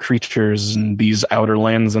many of the creatures in these outer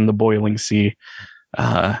lands in the boiling sea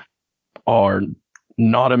are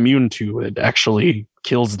not immune to. It actually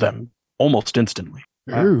kills them almost instantly."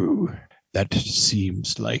 Oh, that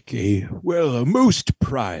seems like a most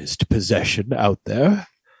prized possession out there.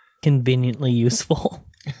 Conveniently useful.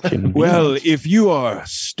 Well, if you are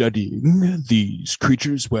studying these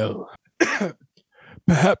creatures, well,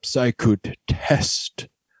 perhaps I could test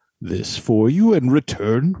this for you and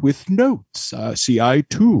return with notes. See, I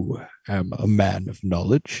too am a man of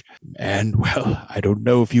knowledge. And, well, I don't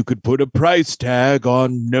know if you could put a price tag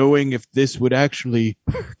on knowing if this would actually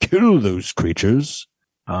kill those creatures.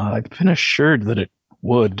 I've been assured that it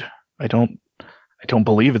would. I don't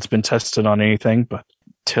believe it's been tested on anything, but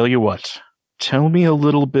tell you what, tell me a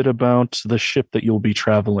little bit about the ship that you'll be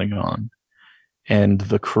traveling on and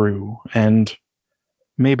the crew, and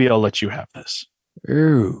maybe I'll let you have this.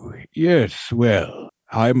 Oh, yes, well,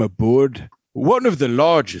 I'm aboard one of the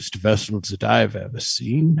largest vessels that I've ever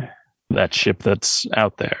seen. That ship that's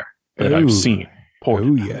out there that Oh. I've seen.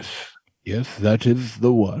 Oh, yes. Yes, that is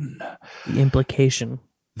the one. The implication.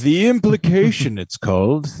 The implication, it's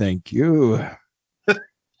called. Thank you.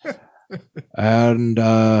 And,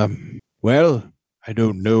 well, I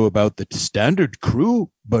don't know about the standard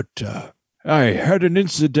crew, but I had an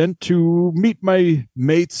incident to meet my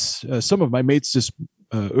mates, some of my mates this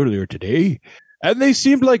earlier today, and they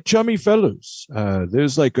seemed like chummy fellows.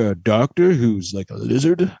 There's like a doctor who's like a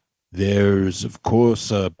lizard. There's, of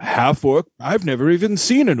course, a half-orc. I've never even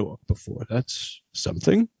seen an orc before. That's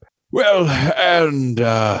something. Well, and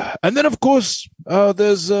then, of course,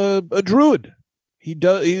 there's a druid.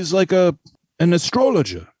 He's like an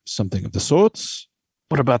astrologer, something of the sorts.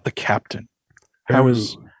 What about the captain? How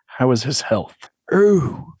is his health?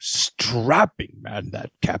 Oh, strapping man,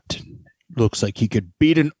 that captain. Looks like he could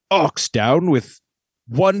beat an ox down with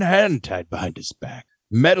one hand tied behind his back.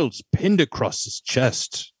 Medals pinned across his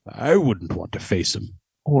chest. I wouldn't want to face him.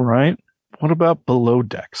 All right. What about below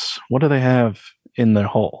decks? What do they have in their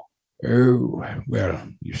hull? Oh, well,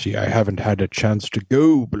 you see, I haven't had a chance to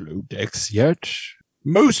go below decks yet.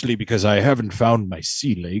 Mostly because I haven't found my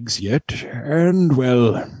sea legs yet. And,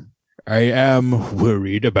 well, I am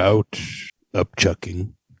worried about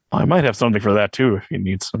upchucking. I might have something for that too if you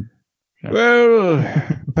need some. Well,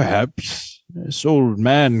 perhaps. This old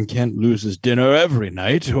man can't lose his dinner every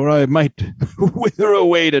night, or I might wither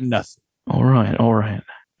away to nothing. All right.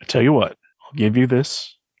 I tell you what, I'll give you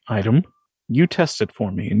this item. You test it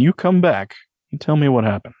for me, and you come back and tell me what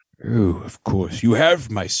happened. Oh, of course. You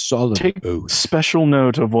have my solid Take oath. special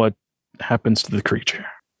note of what happens to the creature.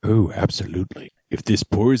 Oh, absolutely. If this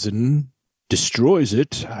poison destroys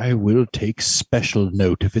it, I will take special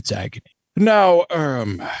note of its agony. Now,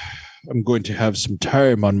 I'm going to have some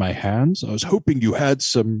time on my hands. I was hoping you had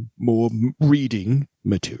some more reading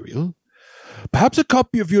material. Perhaps a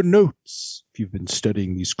copy of your notes, if you've been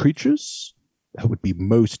studying these creatures. That would be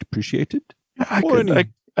most appreciated. I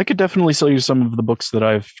could definitely sell you some of the books that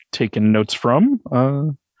I've taken notes from.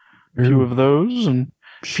 A few of those, and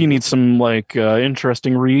if you need some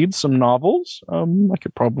interesting reads, some novels, I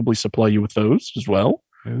could probably supply you with those as well.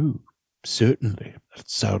 Oh, certainly. That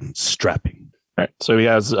sounds strapping. All right. So he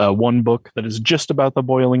has one book that is just about the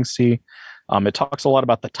boiling sea. It talks a lot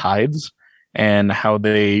about the tides and how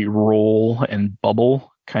they roll and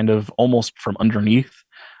bubble kind of almost from underneath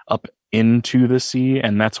up into the sea,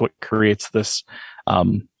 and that's what creates this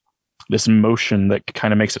this motion that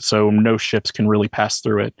kind of makes it so no ships can really pass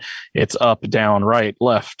through it. It's up, down, right,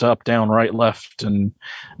 left, up, down, right, left, and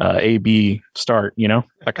A, B, start,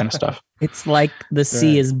 that kind of stuff. It's like the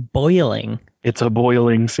sea is boiling. It's a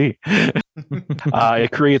boiling sea.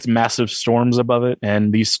 It creates massive storms above it,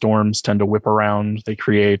 and these storms tend to whip around. They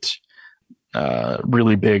create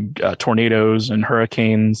really big tornadoes and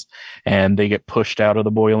hurricanes, and they get pushed out of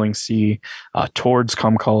the boiling sea towards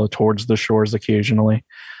Kamkala, towards the shores occasionally.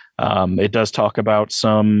 It does talk about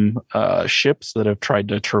some ships that have tried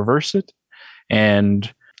to traverse it,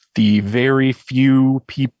 and the very few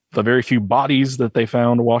bodies that they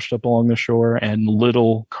found washed up along the shore, and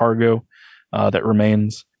little cargo that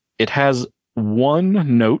remains. It has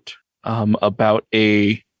one note about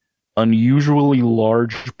a unusually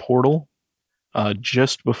large portal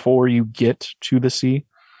just before you get to the sea.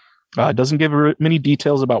 It doesn't give many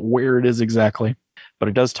details about where it is exactly, but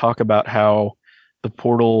it does talk about how the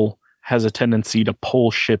portal has a tendency to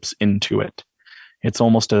pull ships into it. It's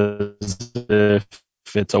almost as if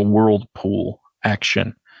it's a whirlpool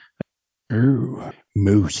action. Ooh,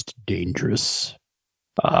 most dangerous.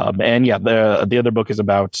 And yeah, the other book is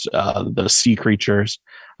about the sea creatures.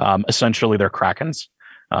 Essentially, they're krakens.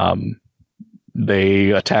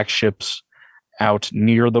 They attack ships out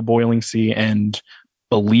near the boiling sea and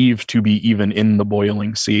believed to be even in the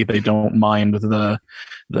boiling sea. They don't mind the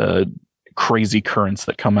crazy currents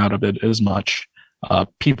that come out of it as much.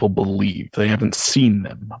 People believe. They haven't seen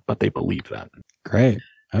them, but they believe that. Great.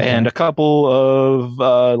 Okay. And a couple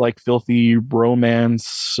of filthy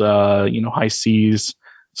romance, high seas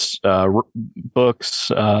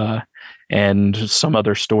books, and some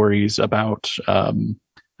other stories about.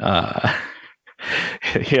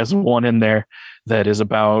 He has one in there that is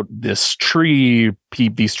about these tree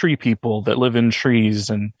people that live in trees,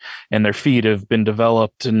 and their feet have been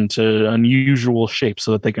developed into unusual shapes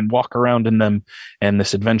so that they can walk around in them. And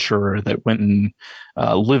this adventurer that went and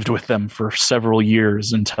lived with them for several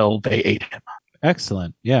years until they ate him.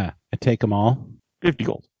 Excellent. Yeah, I take them all. 50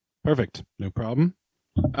 gold. Perfect. No problem.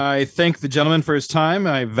 I thank the gentleman for his time.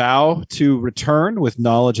 I vow to return with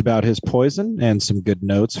knowledge about his poison and some good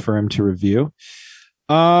notes for him to review.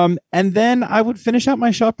 And then I would finish out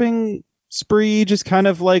my shopping spree, just kind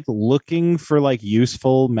of looking for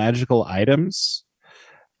useful magical items.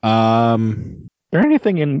 Is there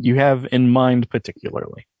anything you have in mind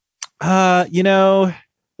particularly? I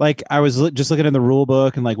was just looking in the rule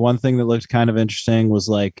book, and one thing that looked kind of interesting was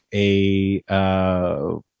a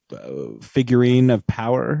figurine of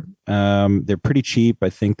power. They're pretty cheap. I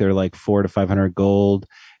think they're 400 to 500 gold,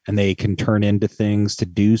 and they can turn into things to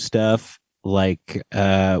do stuff. The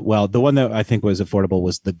one that I think was affordable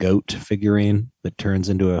was the goat figurine that turns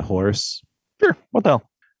into a horse. Sure. What the hell?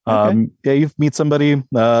 Okay. You meet somebody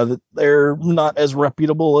that they're not as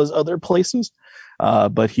reputable as other places,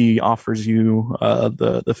 but he offers you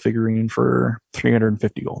the figurine for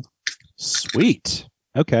 350 gold. Sweet.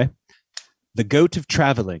 Okay. The goat of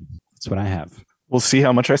traveling. That's what I have. We'll see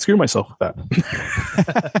how much I screw myself with that.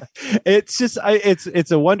 It's just,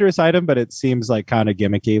 it's a wondrous item, but it seems kind of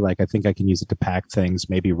gimmicky. I think I can use it to pack things,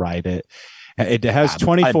 maybe ride it. It has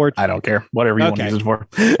 24. I don't care. Whatever you want to use it for.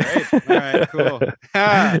 Great. All right, cool.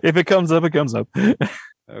 If it comes up, it comes up.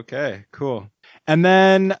 Okay, cool. And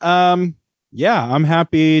then, I'm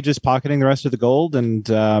happy just pocketing the rest of the gold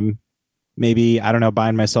and maybe, I don't know,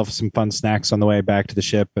 buying myself some fun snacks on the way back to the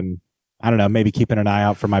ship, and I don't know, maybe keeping an eye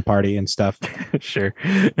out for my party and stuff. Sure.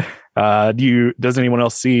 Does anyone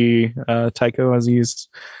else see Tycho as he's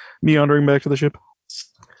meandering back to the ship?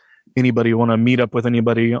 Anybody want to meet up with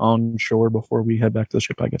anybody on shore before we head back to the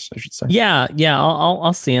ship, I guess I should say. Yeah,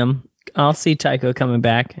 I'll see him. I'll see Tycho coming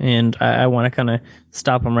back, and I want to kind of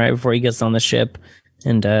stop him right before he gets on the ship,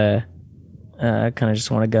 and kind of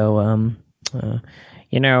just want to go,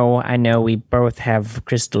 I know we both have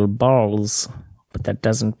crystal balls, but that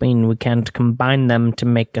doesn't mean we can't combine them to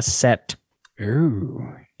make a set.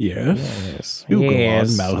 Oh, yes. You go on,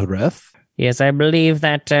 Malhareth. Yes, I believe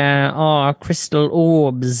that our crystal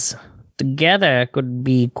orbs together could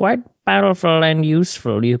be quite powerful and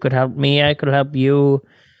useful. You could help me, I could help you.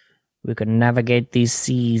 We could navigate these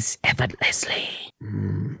seas effortlessly.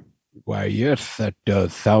 Why, yes, that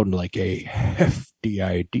does sound like a hefty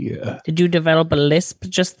idea. Did you develop a lisp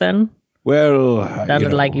just then? Well,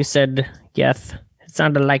 Sounded like you said yes. It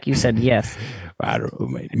sounded like you said yes. I don't know,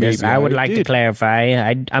 maybe Yes, I would like to did.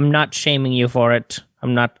 clarify. I'm not shaming you for it.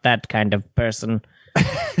 I'm not that kind of person.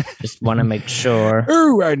 Just want to make sure.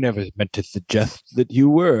 Oh, I never meant to suggest that you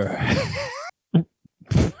were.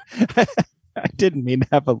 I didn't mean to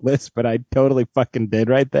have a list, but I totally fucking did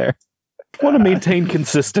right there. Want to maintain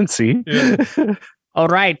consistency. All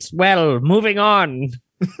right. Well, moving on.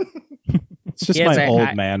 It's just Yes, my I- old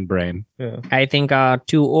I- man brain. I think our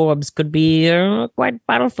two orbs could be quite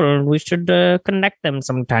powerful. We should connect them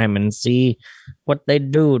sometime and see what they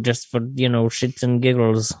do just for, shits and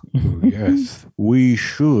giggles. Oh, yes, we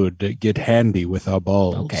should get handy with our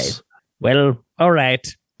balls. Okay. Well, all right.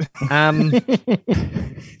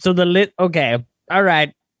 So okay. All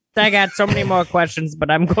right. I got so many more questions,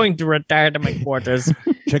 but I'm going to retire to my quarters.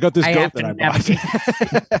 Check out this I goat have that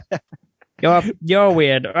to I bought. You're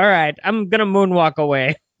weird. All right. I'm going to moonwalk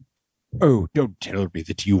away. Oh, don't tell me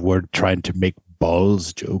that you weren't trying to make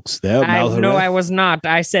balls jokes there, Malhareth. No, I was not.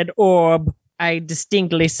 I said orb. I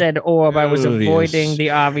distinctly said orb. I was Oh, avoiding yes. the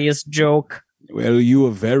obvious joke. Well, you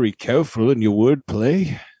were very careful in your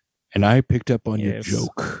wordplay, and I picked up on your Yes.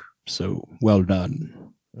 joke. So, well done.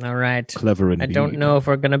 All right. Clever indeed. I don't know if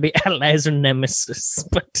we're going to be allies or nemesis,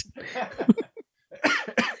 but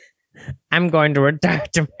I'm going to retire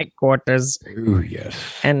to my quarters Oh,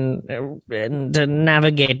 yes. and to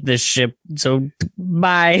navigate this ship. So,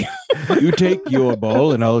 bye. You take your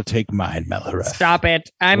ball, and I'll take mine, Malhareth. Stop it.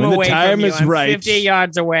 I'm When the away time from you. is I'm right, 50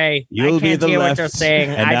 yards away. You'll I be can't the hear left, what you're saying.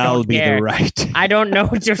 and I I'll don't be care. the right. I don't know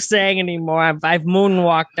what you're saying anymore. I've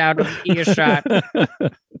moonwalked out of earshot.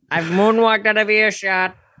 I've moonwalked out of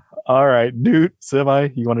earshot. All right, dude, Semi,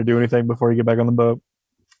 you want to do anything before you get back on the boat?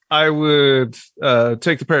 I would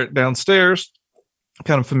take the parrot downstairs,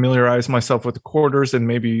 kind of familiarize myself with the quarters and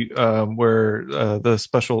maybe where the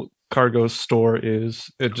special cargo store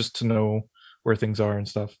is, just to know where things are and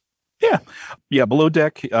stuff. Yeah, below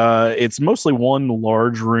deck, it's mostly one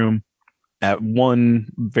large room at one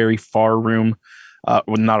very far room. Well,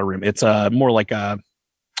 not a room. It's more like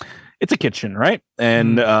it's a kitchen, right?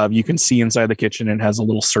 And you can see inside the kitchen. It has a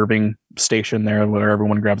little serving station there where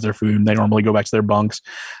everyone grabs their food. They normally go back to their bunks.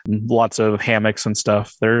 Lots of hammocks and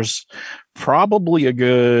stuff. There's probably a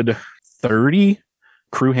good 30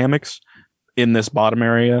 crew hammocks in this bottom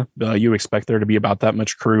area. You expect there to be about that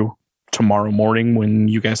much crew tomorrow morning when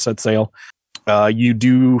you guys set sail. You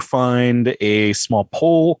do find a small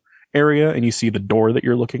pole area, and you see the door that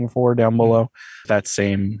you're looking for down below. That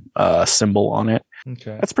same symbol on it.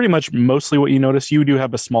 Okay. That's pretty much mostly what you notice. You do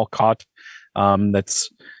have a small cot that's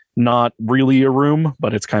not really a room,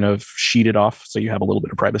 but it's kind of sheeted off, so you have a little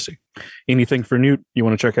bit of privacy. Anything for Newt? You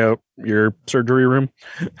want to check out your surgery room?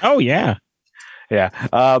 Oh, yeah. Yeah.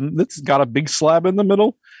 It's got a big slab in the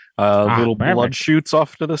middle. Little perfect. blood shoots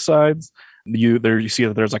off to the sides. You see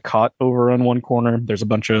that there's a cot over on one corner. There's a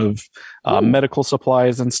bunch of medical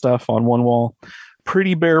supplies and stuff on one wall.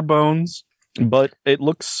 Pretty bare bones, but it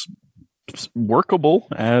looks workable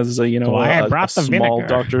as a Why I a brought the small vinegar.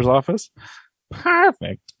 doctor's office.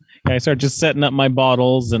 Perfect. I start just setting up my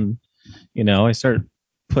bottles, and I start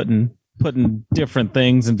putting different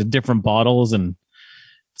things into different bottles, and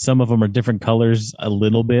some of them are different colors a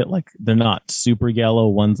little bit. Like they're not super yellow.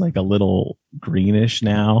 One's like a little greenish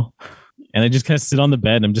now. And I just kind of sit on the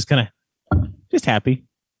bed and I'm just kind of just happy.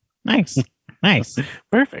 Nice. Nice.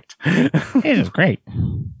 Perfect. This is great.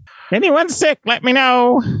 If anyone's sick, let me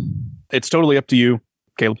know. It's totally up to you,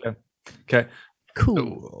 Caleb. Okay.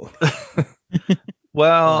 Cool.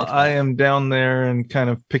 Well, I am down there and kind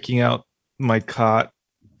of picking out my cot.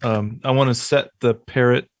 I want to set the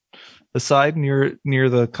parrot aside near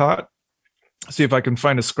the cot. See if I can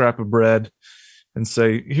find a scrap of bread and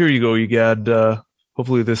say, "Here you go, you gad.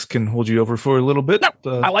 Hopefully this can hold you over for a little bit."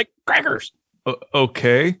 I like crackers.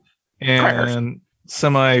 Okay. Crackers. And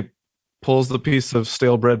Semi pulls the piece of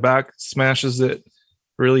stale bread back, smashes it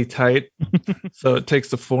really tight so it takes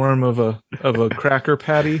the form of a cracker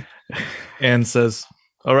patty, and says,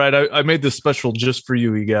 "All right, I made this special just for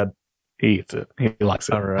you, Egad." He eats it. He likes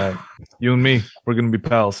it. All right. You and me, we're going to be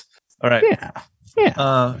pals. All right.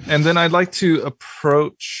 Yeah. And then I'd like to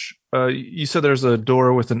approach, you said there's a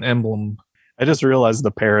door with an emblem. I just realized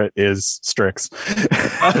the parrot is Strix.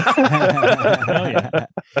 yeah.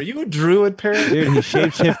 Are you a druid parrot? Dude, he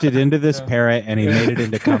shapeshifted into this Yeah. parrot and he made it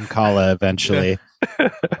into Kamkala eventually.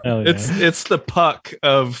 Hell yeah. It's the puck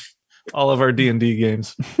of all of our D&D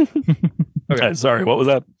games. Okay. Sorry, what was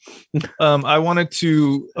that? I wanted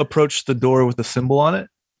to approach the door with a symbol on it.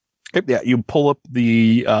 Okay, yeah, you pull up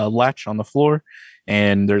the latch on the floor,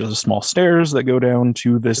 and there's a small stairs that go down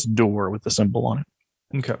to this door with the symbol on it.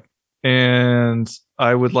 Okay. And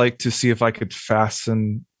I would like to see if I could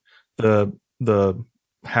fasten the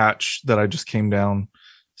hatch that I just came down.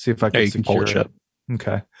 See if I Yeah, can you can secure pull it shut.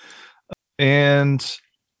 Okay. And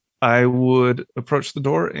I would approach the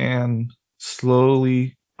door and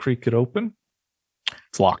slowly creak it open.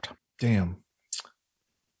 It's locked. Damn.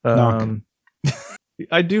 Knock.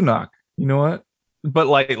 I do knock. You know what? But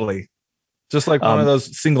lightly. Just like one of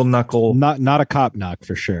those single knuckle. Not a cop knock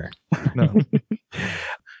for sure. No.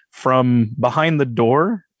 From behind the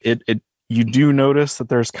door, it you do notice that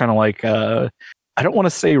there's kind of like I don't want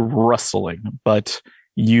to say rustling, but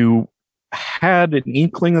you had an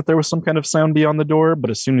inkling that there was some kind of sound beyond the door, but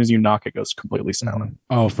as soon as you knock, it goes completely silent.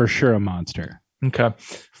 Oh, for sure a monster. Okay.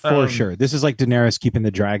 For sure. This is like Daenerys keeping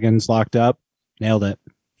the dragons locked up. Nailed it.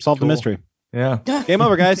 Solved the Cool. mystery. Yeah. Game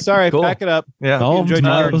over, guys. Sorry. Cool. Back it up. Yeah. Solve enjoyed my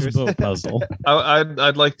Miles' characters. boat puzzle.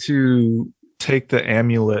 I'd like to take the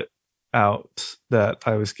amulet out that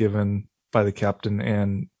I was given by the captain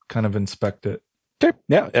and kind of inspect it. Okay.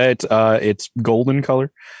 Yeah, it's golden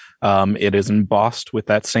color. It is embossed with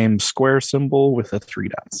that same square symbol with the 3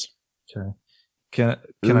 dots. Okay. Can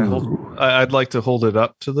I hold? I'd like to hold it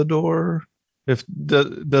up to the door. If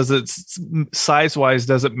does it size wise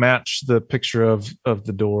does it match the picture of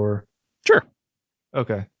the door? Sure.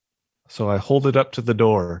 Okay. So I hold it up to the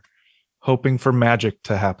door, hoping for magic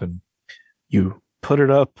to happen. You put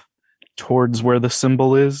it up towards where the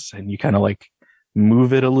symbol is, and you kind of like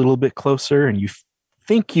move it a little bit closer, and you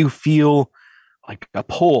think you feel like a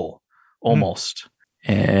pull almost,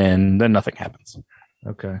 and then nothing happens.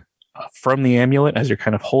 Okay. From the amulet, as you're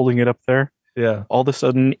kind of holding it up there, Yeah. all of a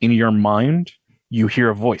sudden in your mind, you hear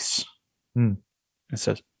a voice. Hmm. It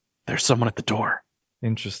says, "There's someone at the door."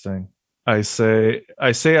 Interesting. I say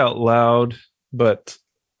out loud, but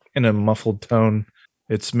in a muffled tone.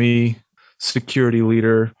 It's me, security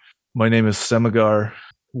leader. My name is Semagar,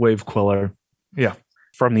 Wave Queller. Yeah.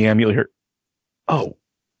 From the amulet here. Oh,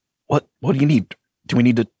 what do you need? Do we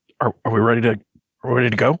need to? Are we ready to? Are we ready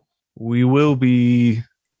to go? We will be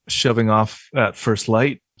shoving off at first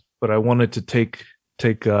light, but I wanted to take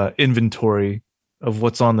inventory of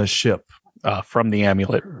what's on the ship. From the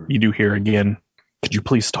amulet, you do hear again. Could you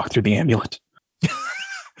please talk through the amulet?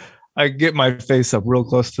 I get my face up real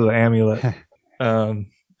close to the amulet,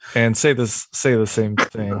 and say the same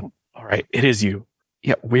thing. All right, it is you.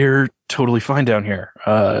 Yeah, we're totally fine down here.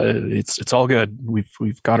 It's all good.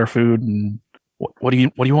 We've got our food, and what do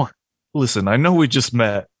you want? Listen, I know we just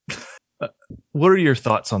met. What are your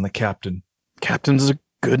thoughts on the captain? Captain's a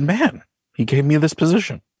good man. He gave me this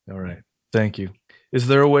position. All right, thank you. Is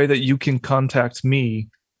there a way that you can contact me,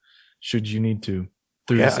 should you need to,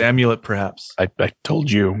 through this Yeah. amulet, perhaps? I told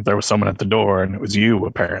you there was someone at the door, and it was you,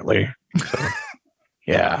 apparently. So,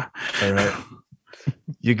 yeah. All right.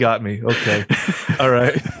 You got me. Okay. All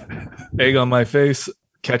right. Egg on my face.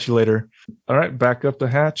 Catch you later. All right. Back up the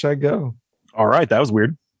hatch I go. All right, that was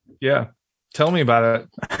weird. Yeah. Tell me about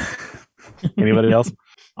it. Anybody else?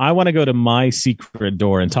 I want to go to my secret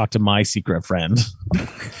door and talk to my secret friend.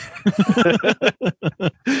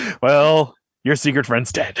 Well, your secret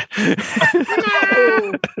friend's dead.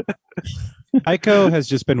 Aiko has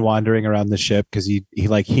just been wandering around the ship because he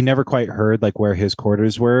never quite heard like where his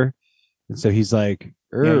quarters were, and so he's like,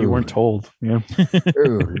 Yeah, you weren't told. Yeah.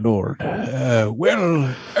 Oh Lord.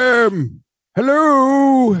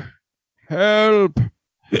 Hello, help.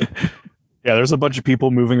 Yeah, there's a bunch of people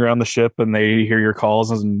moving around the ship, and they hear your calls,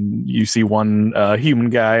 and you see one human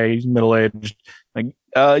guy, middle-aged. Like,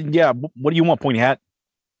 yeah, what do you want, Pointy Hat?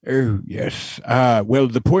 Oh, yes. Well,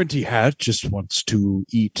 the pointy hat just wants to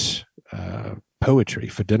eat poetry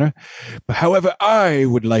for dinner. However, I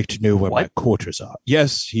would like to know where my What? quarters are.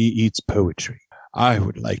 Yes, he eats poetry. I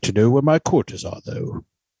would like to know where my quarters are, though.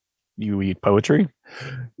 You eat poetry?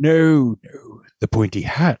 No. The pointy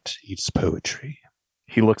hat eats poetry.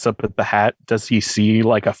 He looks up at the hat. Does he see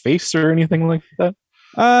like a face or anything like that?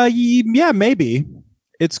 Yeah, maybe.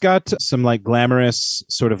 It's got some like glamorous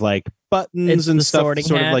sort of like buttons It's and the stuff sorting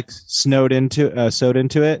sort hat. of like sewed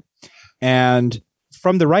into it. And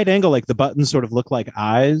from the right angle, like the buttons sort of look like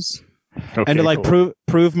eyes. Okay, And to like cool.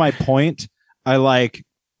 prove my point, I like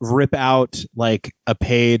rip out like a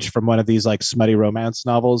page from one of these like smutty romance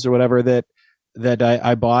novels or whatever that that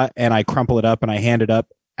I bought, and I crumple it up and I hand it up,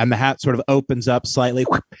 and the hat sort of opens up slightly,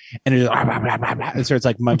 and it starts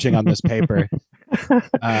like munching on this paper.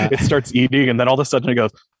 It starts eating, and then all of a sudden it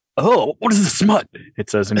goes, "Oh, what is this smut?" It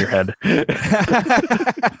says in your head.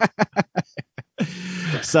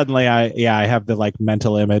 Suddenly, I have the like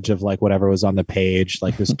mental image of like whatever was on the page,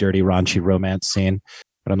 like this dirty, raunchy romance scene.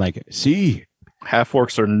 But I'm like, see, Half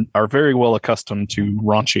orcs are very well accustomed to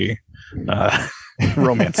raunchy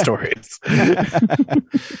romance stories.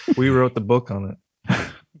 We wrote the book on it.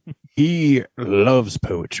 He loves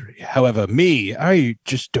poetry. However, me, I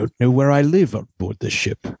just don't know where I live on board the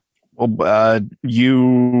ship. Well,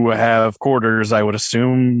 you have quarters, I would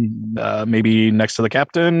assume. Maybe next to the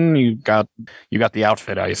captain. You got the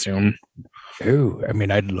outfit, I assume. Oh, I mean,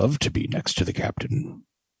 I'd love to be next to the captain.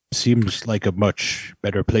 Seems like a much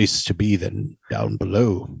better place to be than down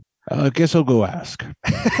below. I guess I'll go ask.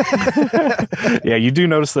 Yeah, you do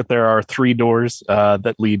notice that there are 3 doors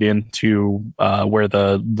that lead into where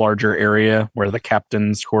the larger area where the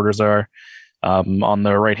captain's quarters are. On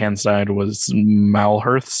the right-hand side was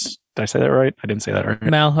Malhurth's. Did I say that right? I didn't say that right.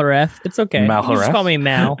 Malhareth. It's okay. Malhareth. You just call me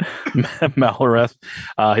Mal. Malhareth.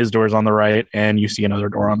 His door's on the right, and you see another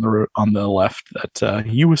door on the left that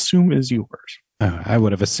you assume is yours. I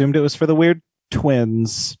would have assumed it was for the weird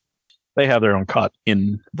twins. They have their own cot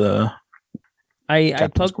in the. I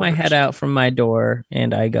Captain's poke my quarters. head out from my door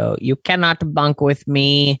and I go, "You cannot bunk with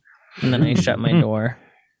me." And then I shut my door.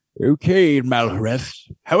 Okay, Malhareth.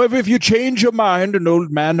 However, if you change your mind, an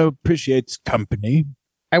old man appreciates company.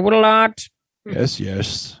 I will not.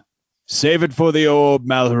 Yes. Save it for the old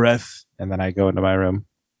Malhareth. And then I go into my room.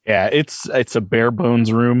 Yeah, it's a bare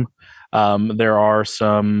bones room. There are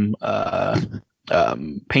some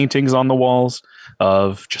paintings on the walls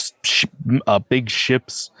of just big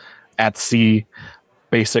ships at sea,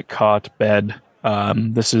 basic cot, bed.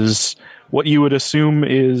 This is what you would assume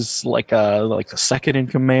is like a second in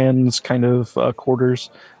command's kind of quarters,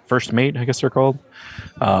 first mate, I guess they're called.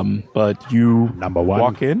 But you Number 1.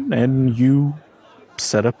 walk in and you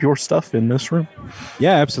set up your stuff in this room.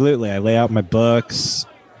 Yeah, absolutely. I lay out my books.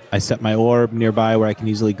 I set my orb nearby where I can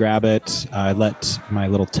easily grab it. I let my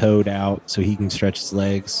little toad out so he can stretch his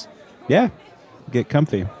legs. Yeah, get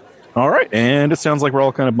comfy. All right, and it sounds like we're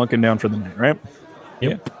all kind of bunking down for the night, right?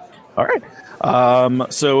 Yep. All right.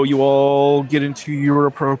 So you all get into your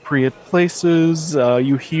appropriate places.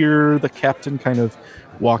 You hear the captain kind of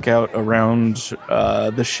walk out around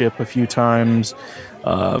the ship a few times.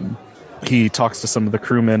 He talks to some of the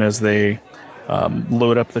crewmen as they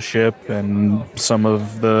load up the ship, and some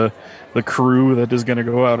of the crew that is going to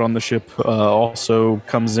go out on the ship also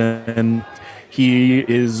comes in. He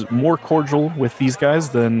is more cordial with these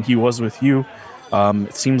guys than he was with you.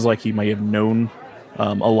 It seems like he may have known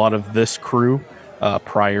a lot of this crew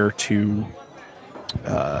prior to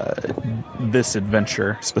this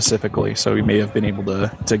adventure specifically, so he may have been able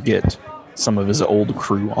to get some of his old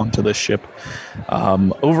crew onto the ship.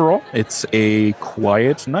 Overall, it's a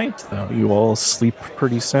quiet night, though. You all sleep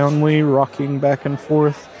pretty soundly, rocking back and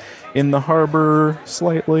forth in the harbor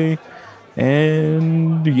slightly.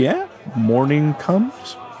 And yeah, morning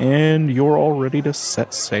comes, and you're all ready to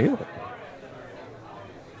set sail.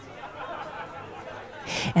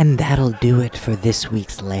 And that'll do it for this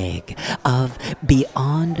week's leg of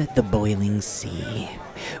Beyond the Boiling Sea.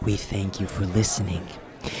 We thank you for listening.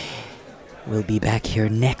 We'll be back here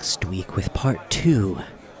next week with part 2,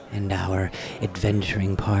 and our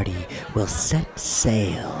adventuring party will set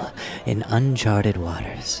sail in uncharted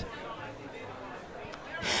waters.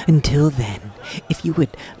 Until then, if you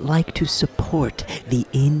would like to support the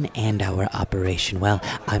inn and our operation, well,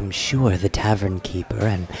 I'm sure the tavern keeper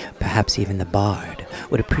and perhaps even the bard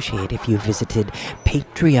would appreciate if you visited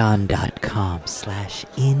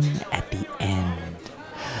patreon.com/in@the-end.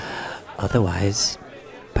 Otherwise,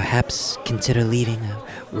 perhaps consider leaving a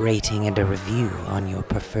rating and a review on your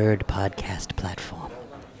preferred podcast platform.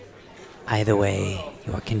 Either way,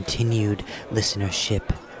 your continued listenership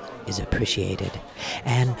is appreciated,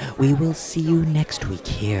 and we will see you next week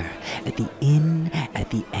here at the Inn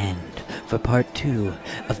at the End for part 2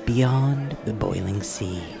 of Beyond the Boiling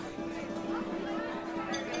Sea.